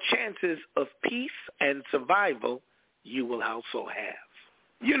more chances of peace and survival you will also have.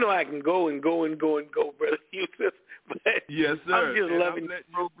 You know I can go and go and go and go, Brother Yusef. But yes, sir. I'm just loving let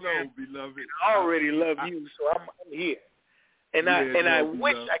you blow, beloved. I already love you, so I'm here. And I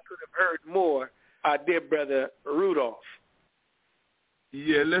wish I could have heard more, our dear brother Rudolph.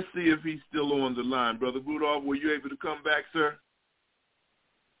 Yeah, let's see if he's still on the line. Brother Rudolph, were you able to come back, sir?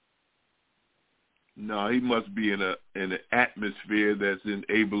 No, he must be in an atmosphere that's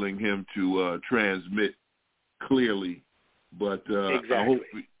enabling him to transmit clearly. But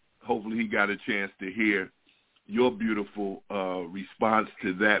hopefully he got a chance to hear your beautiful response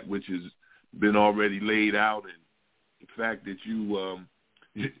to that, which has been already laid out, and the fact that you,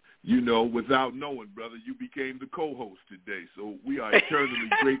 without knowing, brother, you became the co-host today. So we are eternally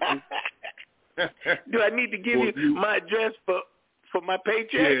grateful. Do I need to give you my address for my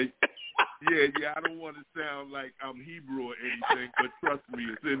paycheck? Yeah. I don't want to sound like I'm Hebrew or anything, but trust me,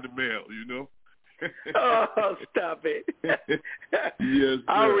 it's in the mail, Oh, stop it. Yes,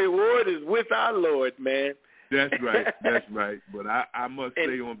 our reward is with our Lord, man. That's right. But I must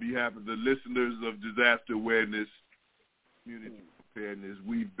say, on behalf of the listeners of Disaster Awareness, Community Preparedness,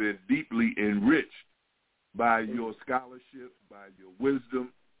 we've been deeply enriched by your scholarship, by your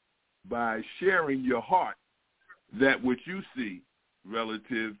wisdom, by sharing your heart, that which you see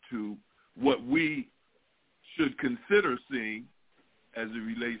relative to what we should consider seeing as it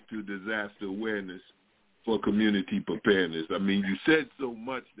relates to disaster awareness for community preparedness. I mean, you said so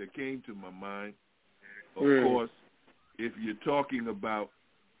much that came to my mind. Of course, if you're talking about,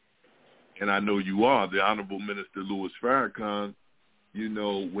 and I know you are, the Honorable Minister Louis Farrakhan,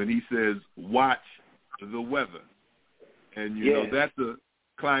 when he says, watch the weather. And, that's a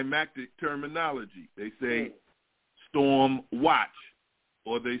climactic terminology. They say storm watch,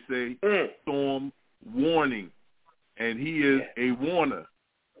 or they say storm warning. And he is a warner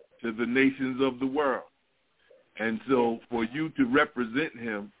to the nations of the world. And so for you to represent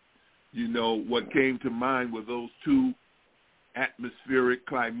him, what came to mind were those two atmospheric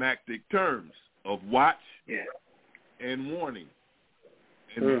climactic terms of watch and warning.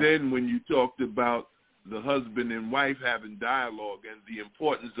 And then when you talked about the husband and wife having dialogue and the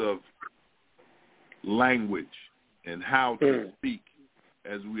importance of language and how to speak,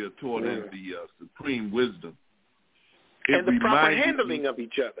 as we are taught in the supreme wisdom, and the proper handling of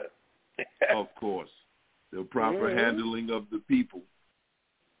each other. Of course. The proper handling of the people.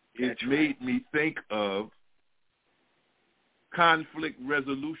 It made me think of conflict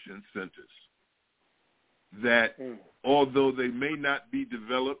resolution centers that, although they may not be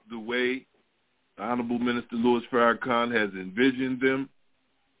developed the way Honorable Minister Louis Farrakhan has envisioned them,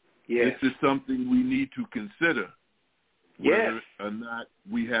 this is something we need to consider, whether or not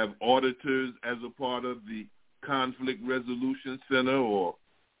we have auditors as a part of the Conflict Resolution Center, or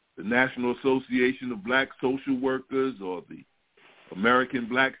the National Association of Black Social Workers, or the American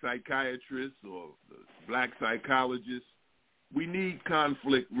Black Psychiatrists, or the Black Psychologists. We need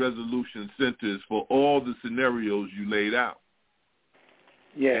conflict resolution centers for all the scenarios you laid out.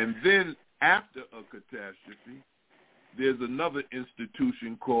 And then after a catastrophe, there's another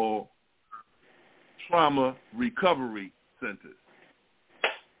institution called trauma recovery centers.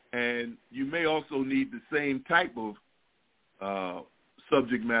 And you may also need the same type of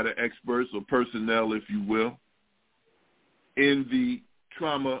subject matter experts or personnel, if you will, in the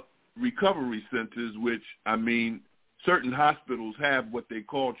trauma recovery centers, which, certain hospitals have what they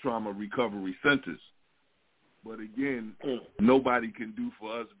call trauma recovery centers. But again, nobody can do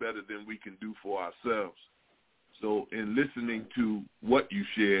for us better than we can do for ourselves. So in listening to what you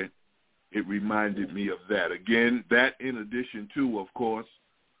shared, it reminded me of that. Again, that in addition to, of course,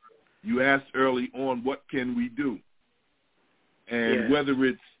 you asked early on, what can we do? And whether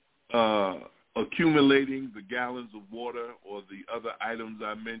it's accumulating the gallons of water or the other items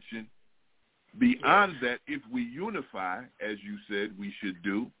I mentioned, beyond that, if we unify, as you said we should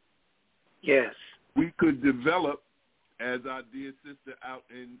do, we could develop, as our dear sister out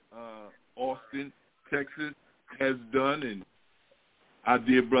in Austin, Texas, has done, and our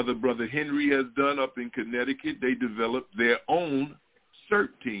dear brother Henry has done up in Connecticut. They developed their own CERT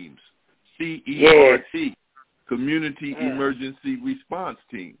teams, CERT, Community Emergency Response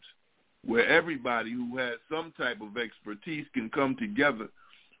Teams, where everybody who has some type of expertise can come together,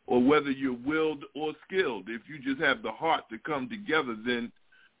 or whether you're willed or skilled. If you just have the heart to come together, then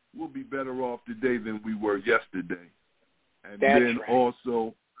we'll be better off today than we were yesterday. And then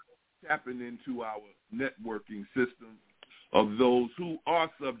also tapping into our networking system of those who are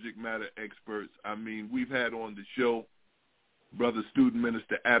subject matter experts. We've had on the show Brother Student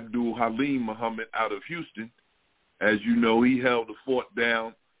Minister Abdul Halim Muhammad out of Houston. As you know, he held the fort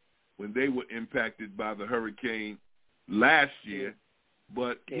down when they were impacted by the hurricane last year.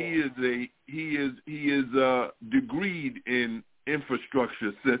 But he is degreed in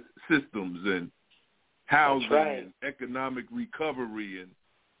infrastructure systems and housing and economic recovery and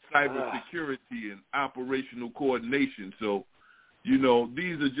cybersecurity and operational coordination. So,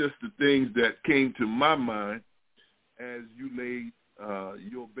 these are just the things that came to my mind as you laid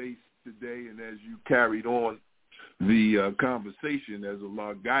your base today and as you carried on the conversation as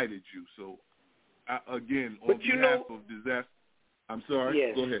Allah guided you. So, again, on behalf of disaster, I'm sorry,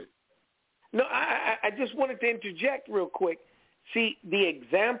 yes. Go ahead. No, I just wanted to interject real quick. See, the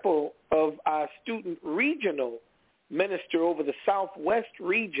example of our student regional minister over the southwest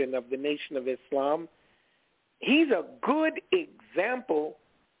region of the Nation of Islam, he's a good example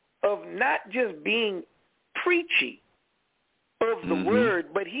of not just being preachy of the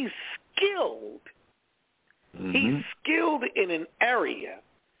word, but he's skilled. He's skilled in an area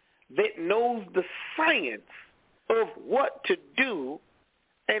that knows the science of what to do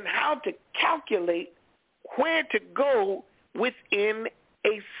and how to calculate where to go within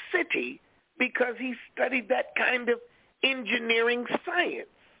a city, because he studied that kind of engineering science,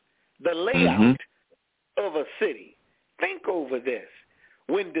 the layout of a city. Think over this.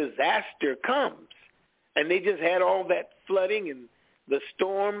 When disaster comes, and they just had all that flooding and the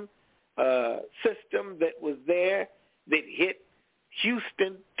storm system that was there that hit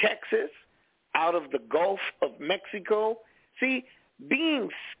Houston, Texas, out of the Gulf of Mexico. See, being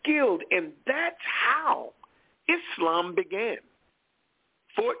skilled, and that's how Islam began.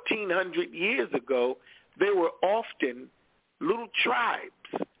 1,400 years ago, there were often little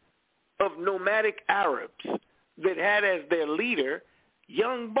tribes of nomadic Arabs that had as their leader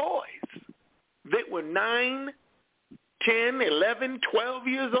young boys that were 9, 10, 11, 12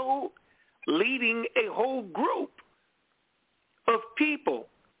 years old, leading a whole group of people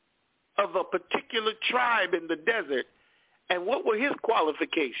of a particular tribe in the desert. And what were his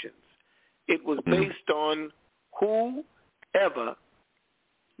qualifications? It was based on whoever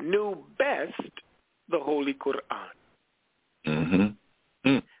knew best the Holy Quran.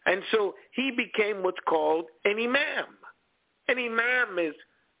 And so he became what's called an imam. An imam is,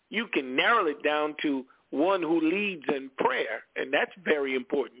 you can narrow it down to one who leads in prayer, and that's very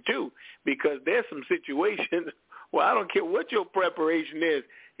important too, because there's some situations where I don't care what your preparation is,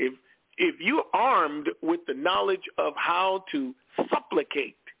 if you're armed with the knowledge of how to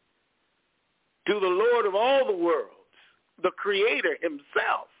supplicate to the Lord of all the worlds, the Creator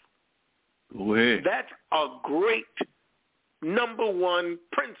himself, that's a great number one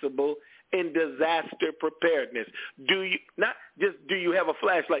principle in disaster preparedness. Do you have a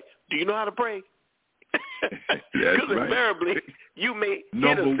flashlight? Do you know how to pray? Because invariably you may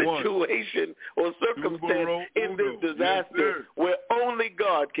hit a situation or circumstance in this disaster where only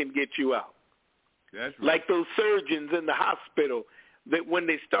God can get you out. That's right. Like those surgeons in the hospital that when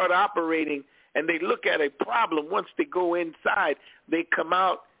they start operating and they look at a problem, once they go inside, they come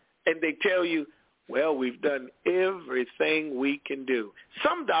out and they tell you, well, we've done everything we can do.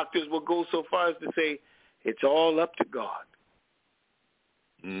 Some doctors will go so far as to say, it's all up to God.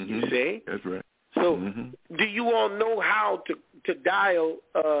 You see? That's right. So do you all know how to dial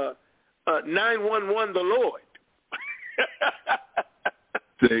 911 the Lord?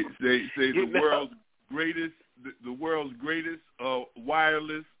 say the world's greatest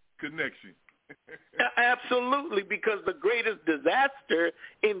wireless connection. Absolutely, because the greatest disaster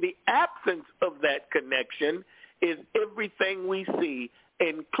in the absence of that connection is everything we see,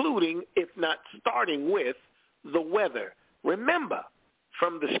 including, if not starting with, the weather. Remember,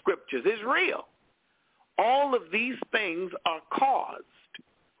 from the scriptures is real. All of these things are caused,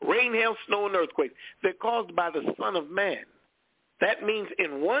 rain, hail, snow, and earthquakes, they're caused by the Son of Man. That means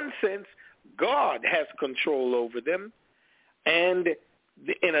in one sense, God has control over them, and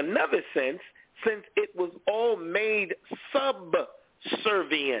in another sense, since it was all made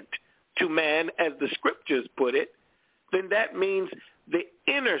subservient to man, as the scriptures put it, then that means the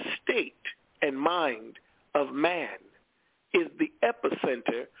inner state and mind of man is the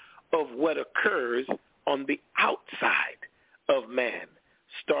epicenter of what occurs on the outside of man,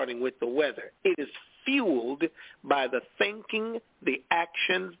 starting with the weather. It is fueled by the thinking, the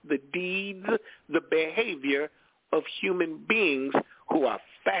actions, the deeds, the behavior of human beings who are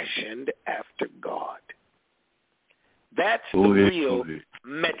fashioned after God. That's the real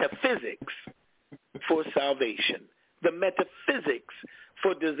metaphysics for salvation. The metaphysics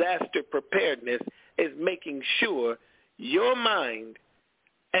for disaster preparedness is making sure your mind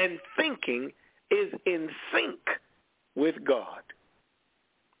and thinking is in sync with God.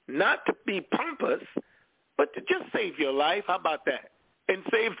 Not to be pompous, but to just save your life. How about that? And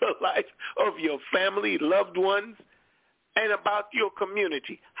save the life of your family, loved ones, and about your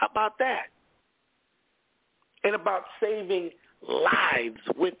community. How about that? And about saving lives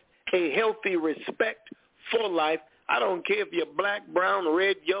with a healthy respect for life. I don't care if you're black, brown,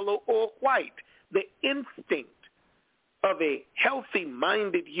 red, yellow, or white. The instinct of a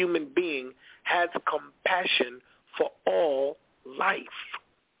healthy-minded human being has compassion for all life.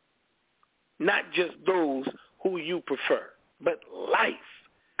 not just those who you prefer, but life.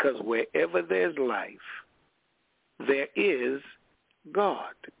 Because wherever there's life, there is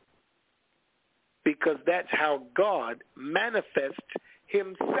God. Because that's how God manifests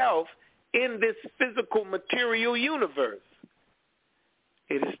himself in this physical material universe.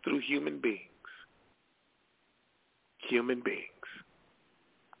 It is through human beings. Human beings.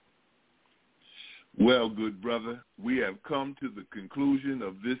 Well, good brother, we have come to the conclusion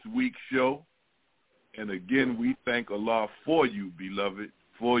of this week's show. And again, we thank Allah for you, beloved,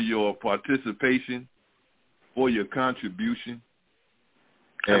 for your participation, for your contribution.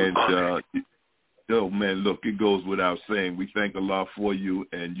 And, oh, man, look, it goes without saying. We thank Allah for you.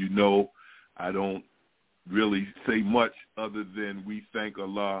 And, you know, I don't really say much other than we thank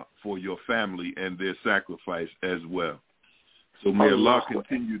Allah for your family and their sacrifice as well. So may Allah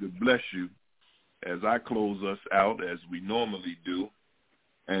continue to bless you as I close us out as we normally do.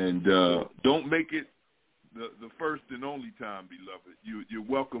 And don't make it the first and only time, beloved. You're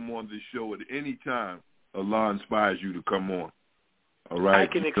welcome on this show at any time Allah inspires you to come on. All right?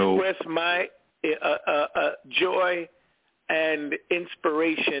 I can express my joy and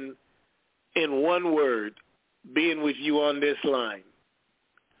inspiration in one word, being with you on this line.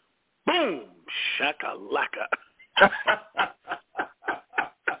 Boom! Shakalaka. I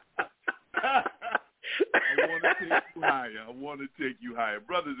want to take you higher.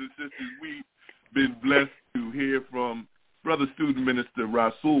 Brothers and sisters, we've been blessed to hear from Brother Student Minister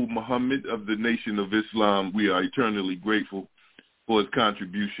Rasul Muhammad of the Nation of Islam. We are eternally grateful for his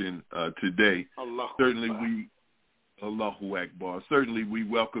contribution today. Allahu Akbar. Certainly we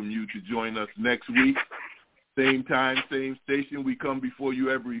welcome you to join us next week. Same time, same station. We come before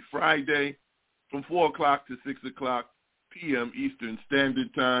you every Friday from 4 o'clock to 6 o'clock p.m. Eastern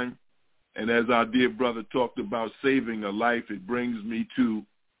Standard Time. And as our dear brother talked about saving a life, it brings me to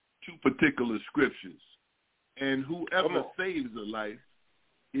two particular scriptures. And whoever saves a life,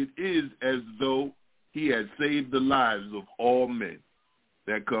 it is as though he had saved the lives of all men.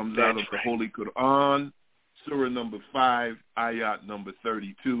 That comes out of the Holy Quran, Surah number 5, ayat number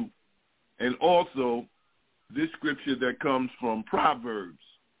 32. And also this scripture that comes from Proverbs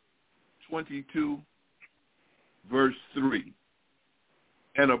 22, verse 3.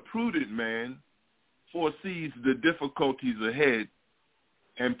 And a prudent man foresees the difficulties ahead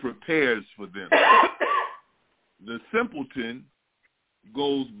and prepares for them. The simpleton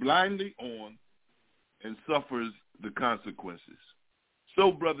goes blindly on and suffers the consequences.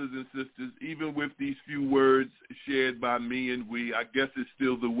 So, brothers and sisters, even with these few words shared by me and we, I guess it's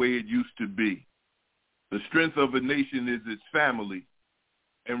still the way it used to be. The strength of a nation is its family,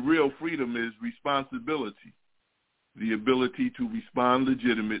 and real freedom is responsibility, the ability to respond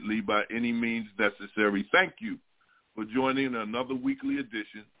legitimately by any means necessary. Thank you for joining another weekly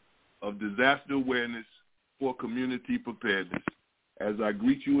edition of Disaster Awareness for Community Preparedness. As I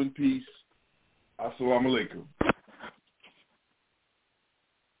greet you in peace, Assalamu alaikum.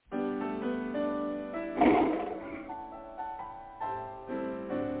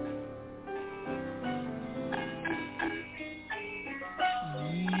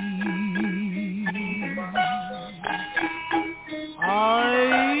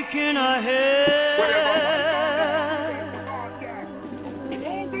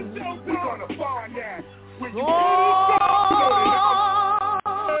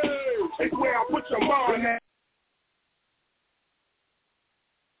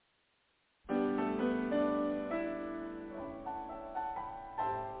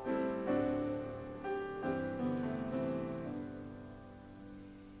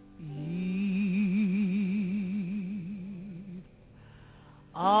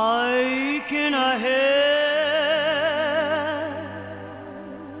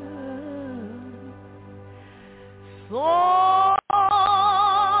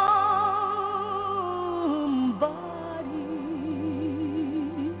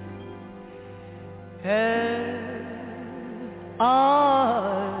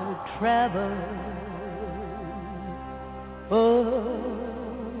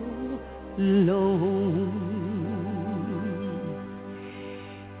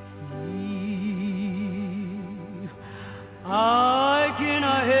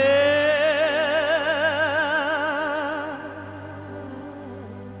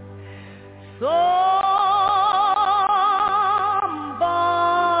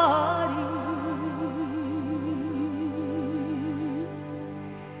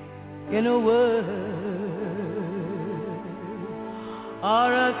 In a word,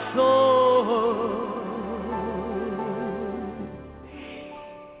 or a soul.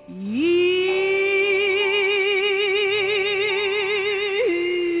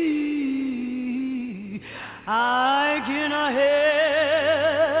 I cannot help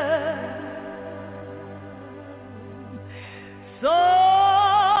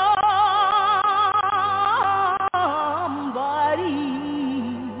somebody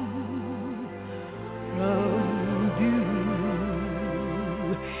from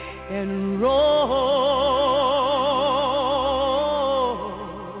dew and roll.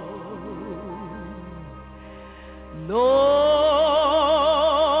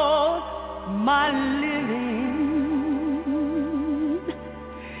 Lord, my living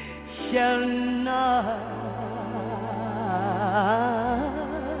shall not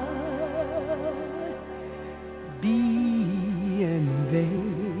be in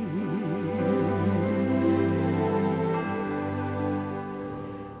vain.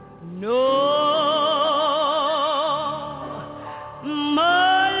 No,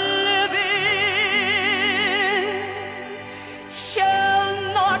 my living shall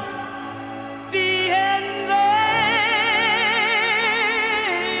not be in vain.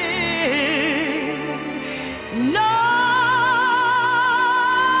 No.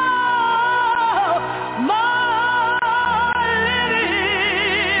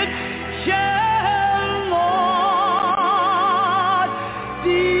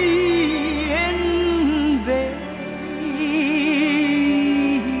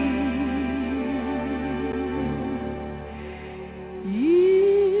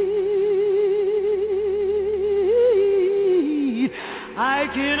 I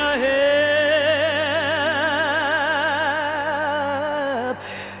cannot help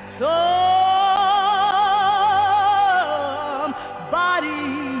somebody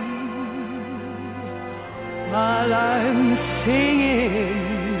while I'm singing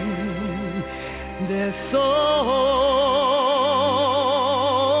their soul.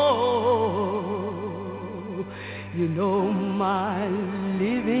 You know my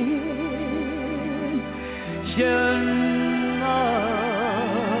living shall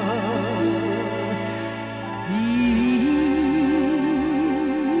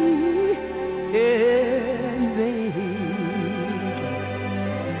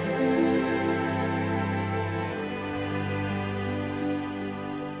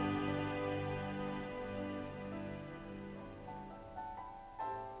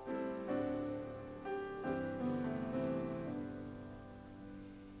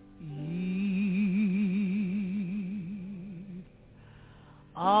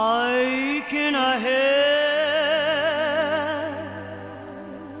I cannot help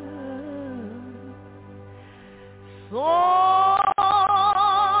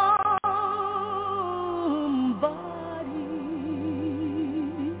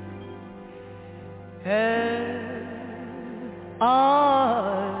somebody as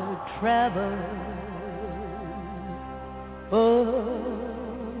I travel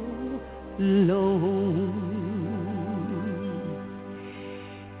alone.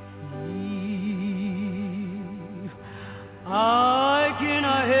 I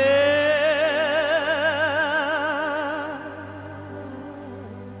cannot help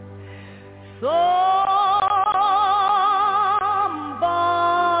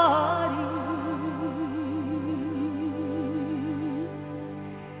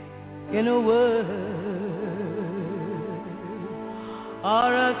somebody in a word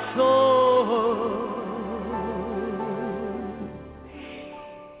or a soul.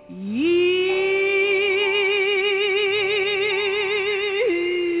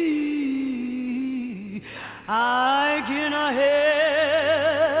 I cannot help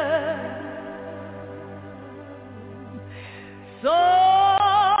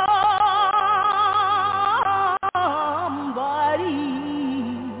somebody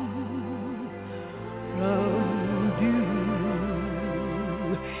from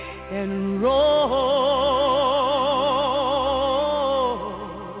dew and roll.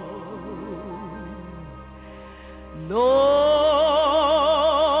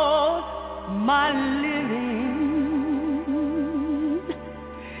 Lord, my living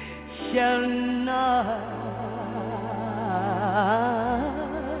shall not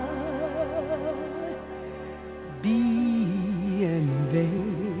be in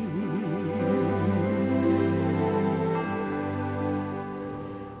vain.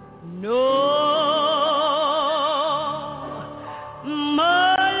 No,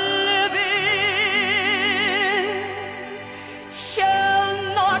 my living shall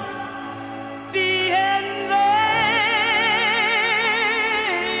not be in vain.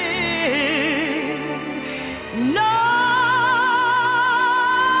 No.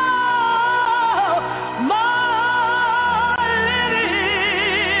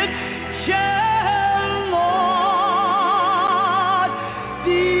 Shall not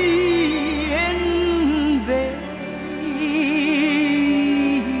be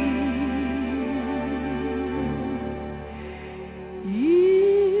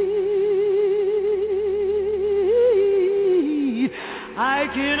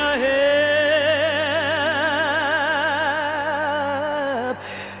can I help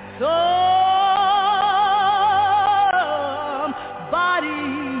somebody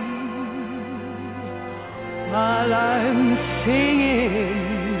while I'm singing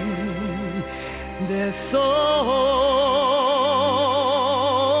their song?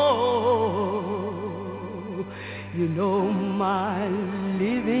 You know my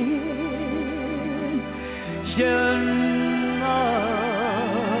living shall not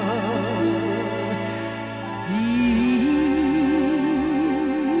be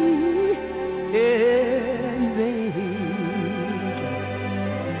in vain.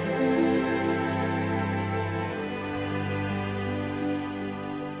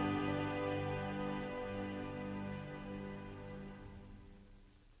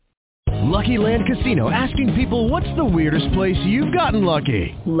 Lucky Land Casino, asking people, what's the weirdest place you've gotten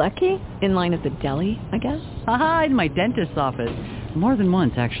lucky? Lucky? In line at the deli, I guess? Aha, in my dentist's office. More than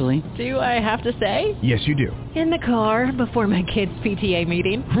once, actually. Do I have to say? Yes, you do. In the car before my kids' PTA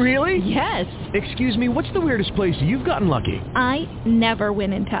meeting. Really? Yes. Excuse me, what's the weirdest place you've gotten lucky? I never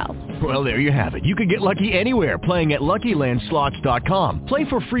win and tell. Well, there you have it. You can get lucky anywhere, playing at LuckyLandSlots.com. Play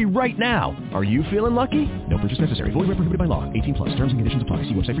for free right now. Are you feeling lucky? No purchase necessary. Void where prohibited by law. 18+. Terms and conditions apply.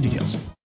 See website for details.